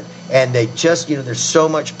about it, and they just, there's so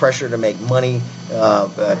much pressure to make money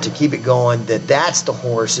to keep it going that's the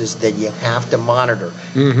horses that you have to monitor.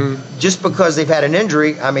 Just because they've had an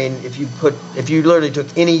injury, I mean, if you literally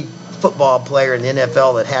took any football player in the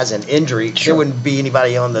NFL that has an injury, there wouldn't be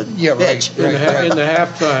anybody on the pitch. In the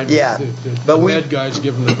halftime, but the med guys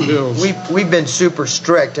giving the pills. We've been super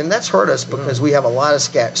strict, and that's hurt us because we have a lot of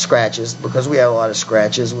scratches. Because we have a lot of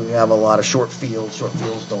scratches, we have a lot of short fields. Short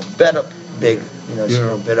fields don't bet up big, so you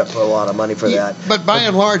don't bid up for a lot of money for that. But by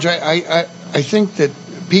and large, I think that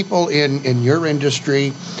people in your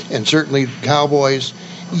industry, and certainly cowboys,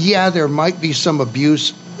 there might be some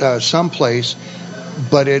abuse someplace,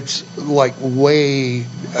 but it's like way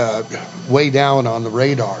down on the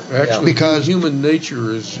radar. Actually, because human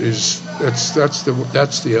nature that's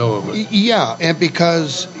the element. Yeah, and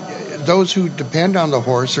because those who depend on the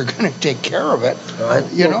horse are going to take care of it. But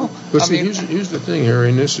see, here's the thing, Harry,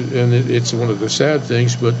 and it's one of the sad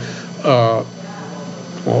things, but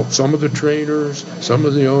some of the trainers, some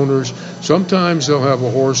of the owners, sometimes they'll have a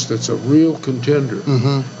horse that's a real contender,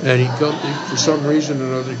 and he for some reason or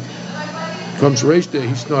another, comes race day,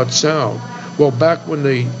 he's not sound. Well, back when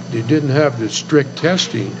they didn't have the strict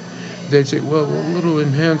testing, they'd say, well, a little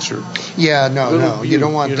enhancer. Yeah, no, you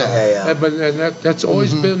don't want that. But that's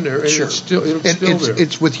always been there, and it's still there.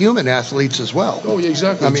 It's with human athletes as well. Oh, yeah,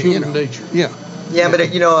 exactly. It's human nature. Yeah. Yeah, but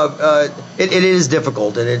it is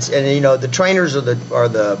difficult, and the trainers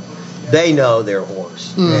they know their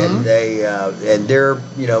horse, and they're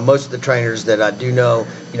most of the trainers that I do know,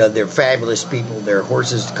 they're fabulous people. Their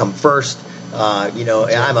horses come first. And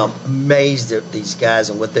I'm amazed at these guys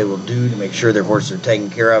and what they will do to make sure their horses are taken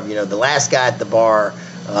care of. The last guy at the bar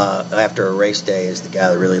after a race day is the guy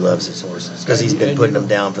that really loves his horses because he's been putting them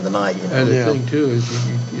down for the night. And the thing too is,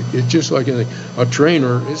 it's just like anything. A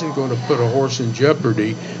trainer isn't going to put a horse in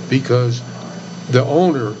jeopardy because the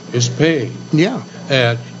owner is paying. Yeah.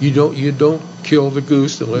 And you don't kill the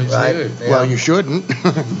goose that lays the egg. Yeah. Well, you shouldn't.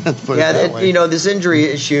 This injury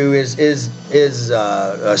issue is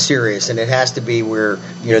serious, and it has to be where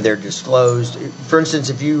they're disclosed. For instance,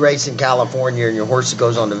 if you race in California and your horse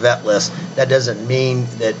goes on the vet list, that doesn't mean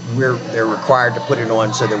that they're required to put it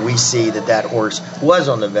on so that we see that horse was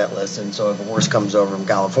on the vet list. And so if a horse comes over from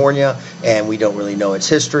California and we don't really know its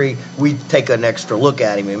history, we take an extra look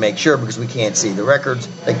at him and make sure, because we can't see the records.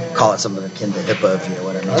 They call it something akin to HIPAA, if you know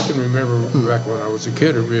what I mean. I can remember back when I was a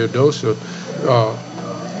kid at Rillito,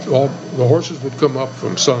 all the horses would come up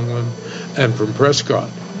from Sunland and from Prescott,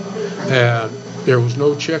 and there was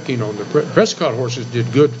no checking on the Prescott horses.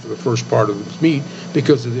 Did good for the first part of the meet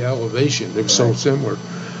because of the elevation; they were so similar.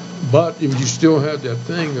 But you still had that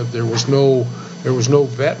thing that there was no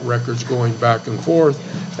vet records going back and forth,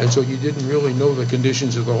 and so you didn't really know the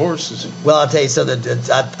conditions of the horses. Well, I'll tell you something.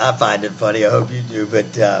 I find it funny. I hope you do.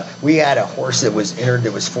 But we had a horse that was entered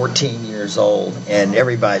that was 14 years old, and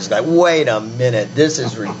everybody's like, "Wait a minute, this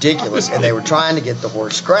is ridiculous!" And they were trying to get the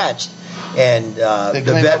horse scratched, and the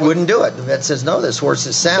vet wouldn't do it. The vet says, "No, this horse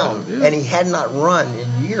is sound," and he had not run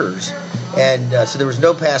in years, and so there was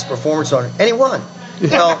no past performance on it, and he won.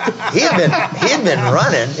 Well, he had been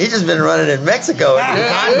running. He'd just been running in Mexico at the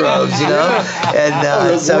pine groves,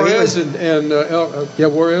 and so he was.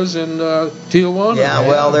 Juarez and Tijuana. Yeah,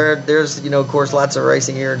 well, there's of course lots of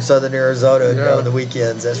racing here in southern Arizona on the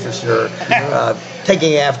weekends. That's for sure.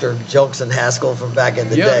 Taking after Jolks and Haskell from back in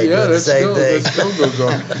the day, doing the same thing. That still goes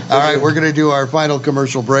on. All right, we're going to do our final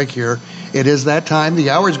commercial break here. It is that time. The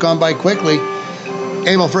hour's gone by quickly.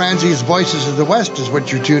 Emil Franzi's Voices of the West is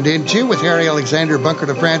what you're tuned into with Harry Alexander, Bunker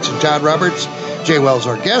de France, and Todd Roberts. Jay Wells,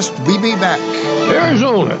 our guest. We'll be back.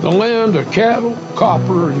 Arizona, the land of cattle,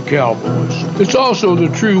 copper, and cowboys. It's also the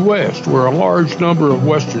true West, where a large number of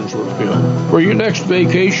Westerns were filmed. For your next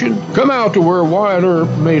vacation, come out to where Wyatt Earp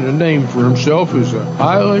made a name for himself as a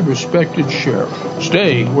highly respected sheriff.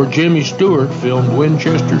 Stay where Jimmy Stewart filmed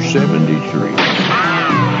Winchester 73.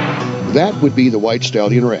 That would be the White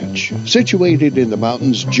Stallion Ranch. Situated in the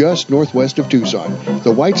mountains just northwest of Tucson,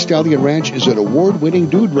 the White Stallion Ranch is an award-winning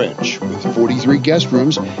dude ranch with 43 guest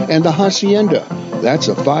rooms and the Hacienda. That's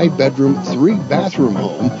a 5-bedroom, 3-bathroom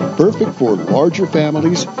home, perfect for larger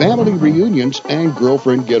families, family reunions, and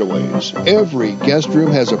girlfriend getaways. Every guest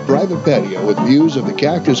room has a private patio with views of the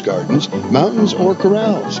cactus gardens, mountains, or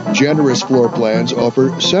corrals. Generous floor plans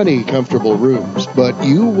offer sunny, comfortable rooms, but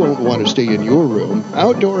you won't want to stay in your room.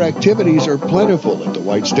 Outdoor activities are plentiful at the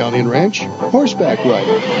White Stallion Ranch. Horseback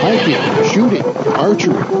riding, hiking, shooting,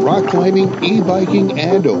 archery, rock climbing, e-biking,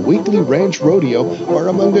 and a weekly ranch rodeo are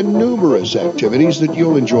among the numerous activities that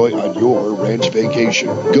you'll enjoy on your ranch vacation.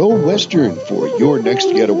 Go Western for your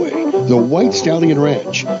next getaway. The White Stallion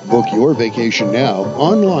Ranch. Book your vacation now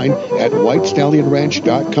online at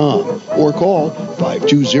whitestallionranch.com or call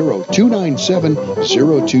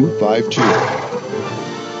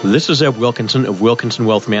 520-297-0252. This is Ed Wilkinson of Wilkinson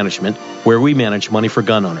Wealth Management, where we manage money for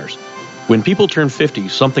gun owners. When people turn 50,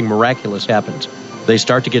 something miraculous happens. They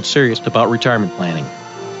start to get serious about retirement planning.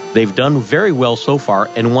 They've done very well so far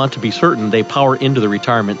and want to be certain they power into the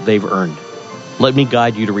retirement they've earned. Let me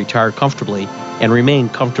guide you to retire comfortably and remain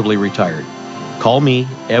comfortably retired. Call me,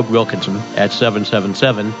 Ed Wilkinson, at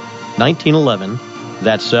 777-1911.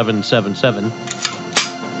 That's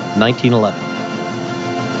 777-1911.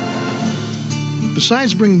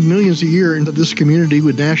 Besides bringing millions a year into this community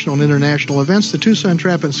with national and international events, the Tucson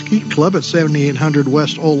Trap and Skeet Club at 7800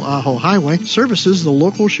 West Old Ajo Highway services the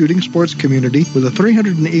local shooting sports community with a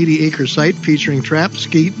 380-acre site featuring trap,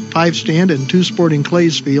 skeet, 5-stand, and 2 sporting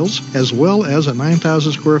clays fields, as well as a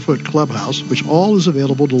 9,000-square-foot clubhouse, which all is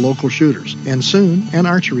available to local shooters, and soon an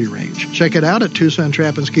archery range. Check it out at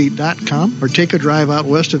TucsonTrapandSkeet.com or take a drive out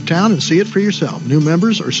west of town and see it for yourself. New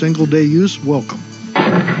members or single-day use, welcome.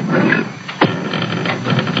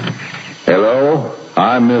 Hello,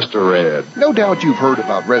 I'm Mr. Red. No doubt you've heard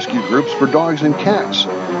about rescue groups for dogs and cats.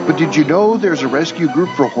 But did you know there's a rescue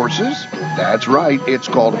group for horses? That's right, it's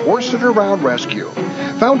called Horse It Around Rescue.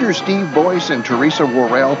 Founders Steve Boyce and Teresa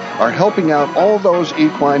Worrell are helping out all those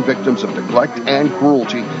equine victims of neglect and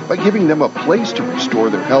cruelty by giving them a place to restore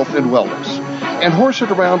their health and wellness. And Horse It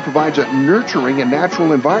Around provides a nurturing and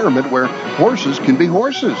natural environment where horses can be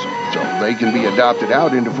horses, so they can be adopted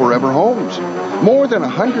out into forever homes. More than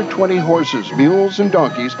 120 horses, mules, and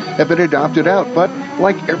donkeys have been adopted out, but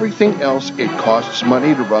like everything else, it costs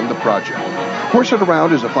money to run the project. Horse It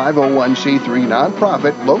Around is a 501c3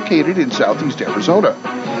 nonprofit located in southeast Arizona.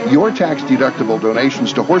 Your tax-deductible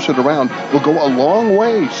donations to Horse It Around will go a long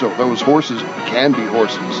way so those horses can be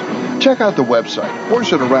horses. Check out the website,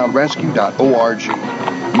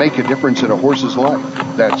 horseitaroundrescue.org. Make a difference in a horse's life.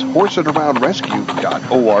 That's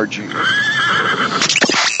horseitaroundrescue.org.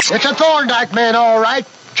 It's a Thorndyke man, all right.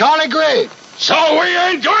 Charlie Gray. So we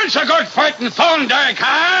ain't doing so good fighting Thorndyke,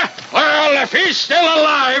 huh? Well, if he's still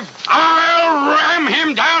alive, I'll ram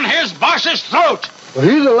him down his boss's throat. Well,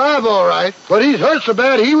 he's alive, all right, but he's hurt so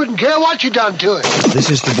bad he wouldn't care what you done to him. This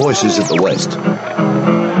is the Voices of the West.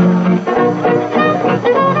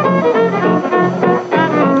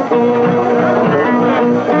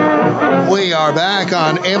 We are back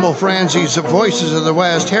on Emil Franzi's Voices of the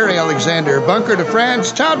West. Harry Alexander, Bunker de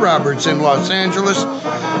France, Todd Roberts in Los Angeles.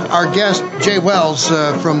 Our guest, Jay Wells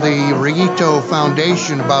from the Rillito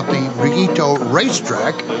Foundation about the Rillito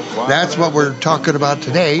racetrack. That's what we're talking about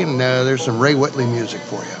today, and there's some Ray Whitley music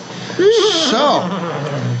for you. So,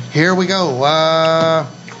 here we go.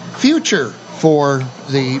 Future for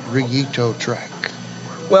the Rillito track.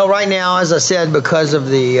 Well, right now, as I said, because of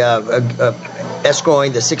the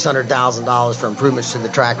escrowing the $600,000 for improvements to the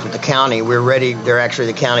track with the county, we're ready.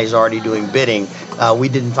 The county's already doing bidding. We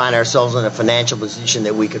didn't find ourselves in a financial position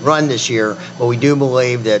that we could run this year, but we do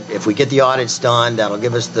believe that if we get the audits done, that'll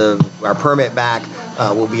give us our permit back.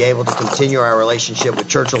 We'll be able to continue our relationship with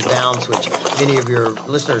Churchill Downs, which many of your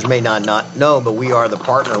listeners may not know, but we are the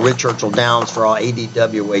partner with Churchill Downs for all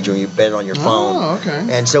ADW wagering you bet on your phone. Oh, okay.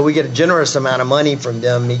 And so we get a generous amount of money from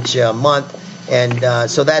them each month. And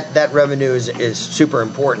so that revenue is super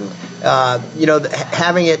important.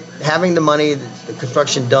 Having the money, the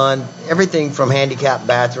construction done, everything from handicapped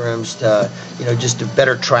bathrooms to just a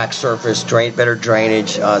better track surface, better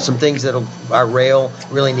drainage, some things our rail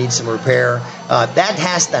really needs some repair. That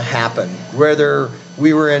has to happen, whether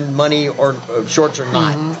we were in money or shorts or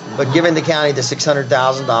not. Mm-hmm. But giving the county the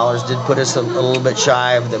 $600,000 did put us a little bit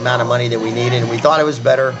shy of the amount of money that we needed, and we thought it was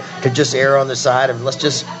better to just err on the side of let's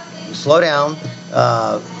just slow down,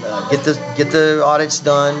 get the audits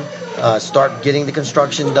done, start getting the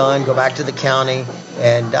construction done, go back to the county,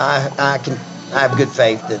 and I have good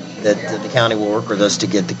faith that the county will work with us to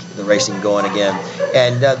get the racing going again.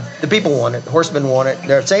 And the people want it, horsemen want it.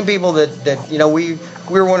 They're the same people that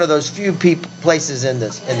we're one of those few places in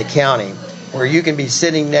the county where you can be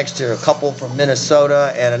sitting next to a couple from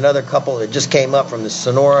Minnesota and another couple that just came up from the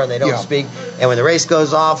Sonora and they don't speak. And when the race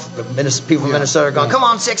goes off, the people from Minnesota are going, come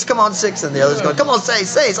on, six, and the others going, come on,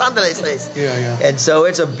 seis, andale, seis. Yeah. And so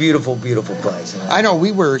it's a beautiful, beautiful place. I know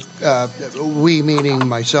we meaning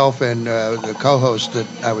myself and the co-host that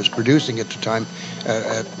I was producing at the time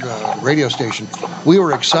at the radio station, we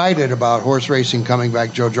were excited about horse racing coming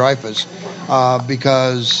back, Joe Dreyfus,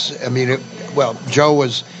 because, Joe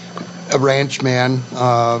was a ranchman,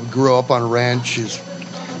 grew up on a ranch. His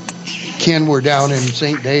kin were down in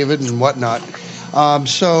St. David and whatnot.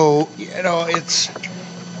 So, it's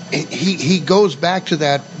he goes back to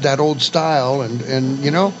that old style, and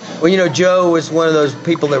you know. Well, Joe was one of those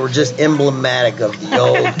people that were just emblematic of the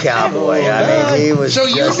old cowboy. I mean, he was. So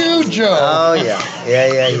just, you knew Joe? Oh yeah.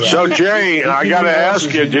 So Jay, I got to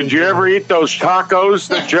ask you, did you ever eat those tacos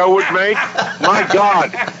that Joe would make? My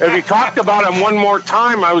God, if he talked about them one more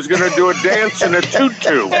time, I was going to do a dance in a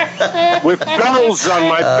tutu with bells on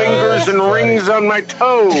my fingers and rings on my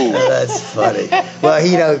toes. That's funny. Well,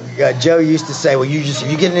 Joe used to say, "Well, if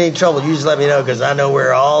you get in any trouble, you just let me know because I know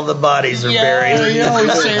where all the bodies are buried." He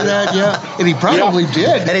always say that, yeah. And he probably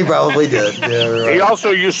did. And he probably did. Yeah, right. He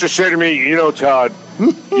also used to say to me, Todd,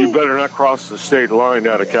 you better not cross the state line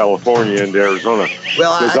out of California into Arizona.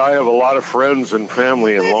 Well, because I have a lot of friends and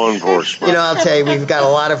family in law enforcement. I'll tell you, we've got a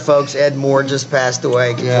lot of folks. Ed Moore just passed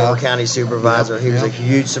away, former county supervisor. He was a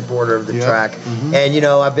huge supporter of the track. Mm-hmm. And,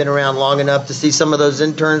 I've been around long enough to see some of those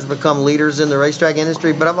interns become leaders in the racetrack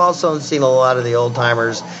industry, but I've also seen a lot of the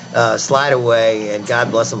old-timers slide away, and God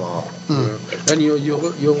bless them all. Mm. And you'll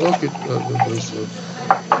look at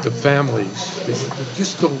the families,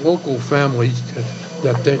 just the local families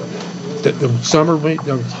that the summer.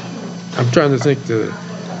 I'm trying to think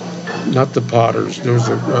not the Potters. There was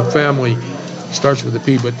a family starts with a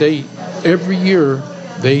P, but every year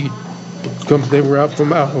they were out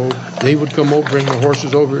from Idaho. They would come over, bring the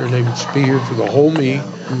horses over, and they would be here for the whole meet.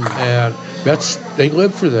 And they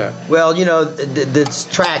live for that. Well, this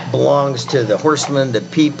track belongs to the horsemen, the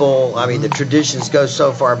people. I mean, the traditions go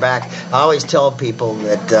so far back. I always tell people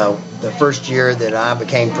that the first year that I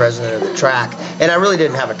became president of the track, and I really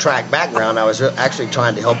didn't have a track background. I was actually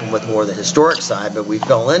trying to help them with more of the historic side, but we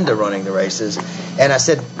fell into running the races. And I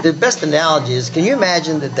said, the best analogy is, can you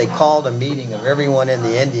imagine that they called a meeting of everyone in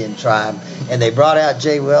the Indian tribe, and they brought out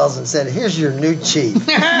Jay Wells and said, here's your new chief.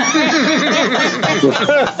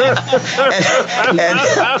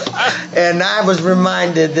 And I was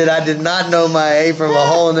reminded that I did not know my A from a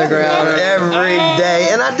hole in the ground every day,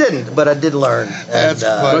 and I didn't, but I did learn. That's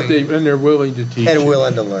funny. And they're willing to teach. And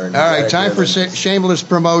willing to learn. All right, time for shameless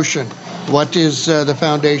promotion. What is the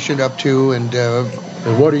foundation up to, and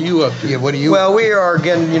what are you up to? Yeah, what are you? Well, we are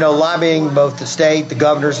again, lobbying both the state, the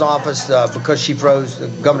governor's office, because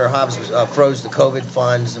Governor Hobbs froze the COVID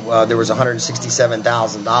funds. There was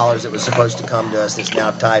 $167,000 that was supposed to come to us that's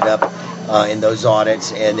now tied up in those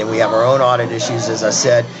audits, and then we have our own audit issues, as I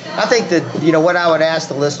said. I think that, what I would ask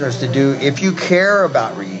the listeners to do, if you care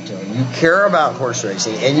about Rillito, you care about horse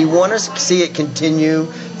racing, and you want to see it continue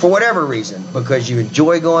for whatever reason, because you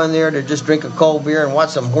enjoy going there to just drink a cold beer and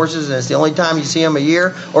watch some horses, and it's the only time you see them a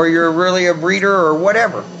year, or you're really a breeder or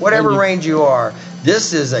whatever range you are.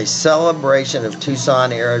 This is a celebration of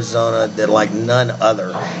Tucson, Arizona that like none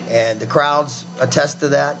other, and the crowds attest to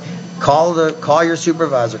that. Call your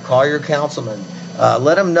supervisor, call your councilman.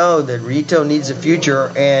 Let them know that Rillito needs a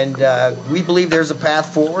future, and we believe there's a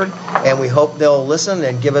path forward, and we hope they'll listen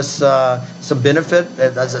and give us some benefit.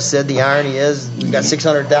 As I said, the irony is we've got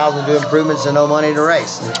 $600,000 to do improvements and no money to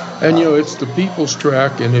race. And it's the people's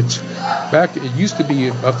track, and it used to be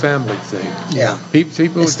a family thing. Yeah.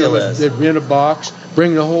 People they'd rent a box,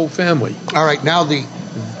 bring the whole family. All right, now the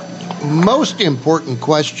most important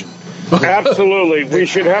question. Absolutely. We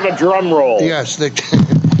should have a drum roll. Yes.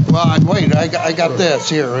 Well, wait, I got this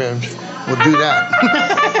here, and we'll do that.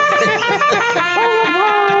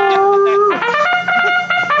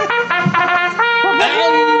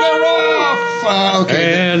 And they're off.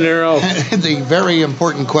 Okay. And they're off. The very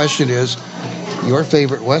important question is, your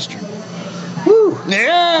favorite Western? Woo!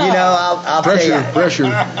 Yeah. I'll pressure.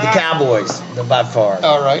 The Cowboys, by far.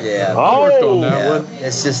 All right. Yeah. Oh.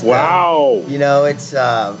 It's just wow.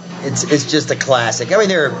 It's just a classic. I mean,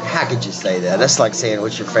 how could you say that? That's like saying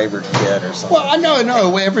what's your favorite kid or something. Well, I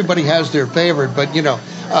know everybody has their favorite, but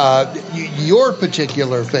your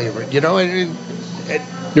particular favorite,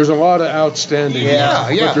 there's a lot of outstanding. Yeah.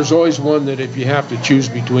 But there's always one that if you have to choose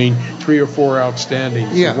between 3 or 4 outstanding,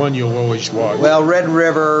 the one you'll always watch. Well, Red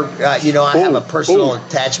River, I have a personal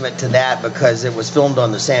attachment to that because it was filmed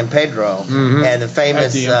on the San Pedro and the famous,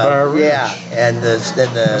 at the Empire Ridge. and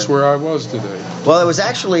that's where I was today. Well, it was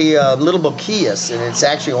actually Little Boquillas, and it's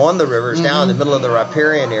actually on the river. It's down in the middle of the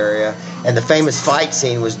riparian area, and the famous fight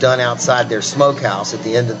scene was done outside their smokehouse at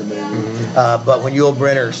the end of the movie. But when Yul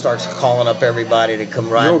Brynner starts calling up everybody to come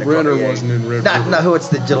ride, Yul Brynner wasn't in Red River. No, who? It's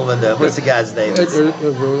the gentleman. What's the guy's name?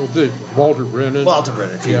 Walter Brennan. Walter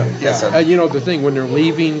Brennan. Yeah. And the thing when they're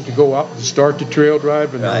leaving to go out to start the trail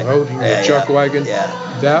drive and they're loading the chuck wagon,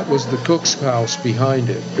 that was the cook's house behind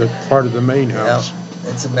it, part of the main house. Yeah.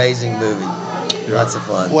 It's an amazing movie. Yeah. Lots of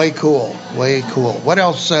fun. Way cool. What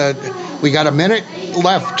else? We got a minute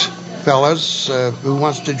left, fellas. Who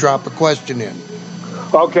wants to drop a question in?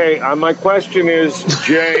 Okay, my question is,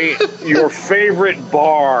 Jay, your favorite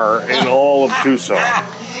bar in all of Tucson?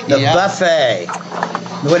 The buffet.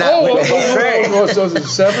 Well,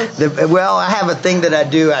 I have a thing that I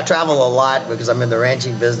do. I travel a lot because I'm in the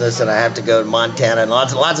ranching business, and I have to go to Montana and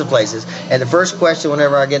lots of places. And the first question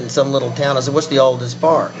whenever I get in some little town, I say, "What's the oldest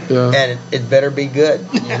bar?" Yeah. And it better be good.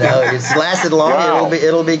 It's lasted long. Wow.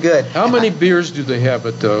 It'll be good. How many beers do they have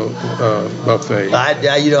at the buffet? I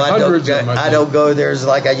don't go there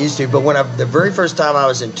like I used to. But the very first time I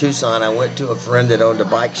was in Tucson, I went to a friend that owned a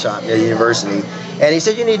bike shop near the university, and he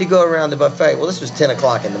said, "You need to go around the buffet." Well, this was 10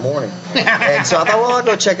 o'clock in the morning. And so I thought, well, I'll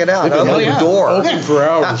go check it out. I opened the door. Open for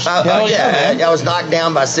hours. I was knocked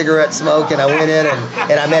down by cigarette smoke, and I went in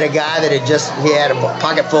and I met a guy that he had a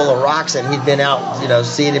pocket full of rocks, and he'd been out,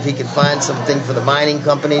 seeing if he could find something for the mining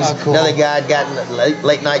companies. Cool. Another guy had gotten a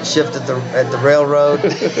late night shift at the railroad.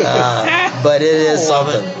 But it is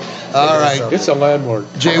something. All right. It's a landmark.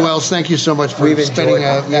 Jay Wells, thank you so much for spending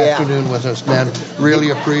an afternoon with us, man.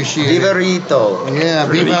 Really appreciate it. Viva Rillito. Yeah,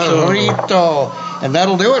 Viva Rillito. And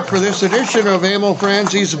that'll do it for this edition of Emil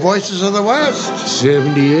Franzi's Voices of the West.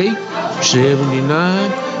 78,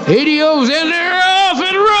 79, 80's, and they're off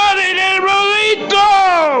and running in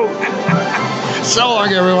Rillito! So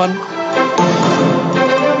long, everyone.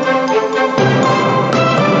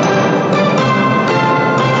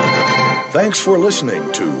 Thanks for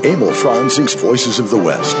listening to Emil Franzi's Voices of the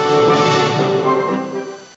West.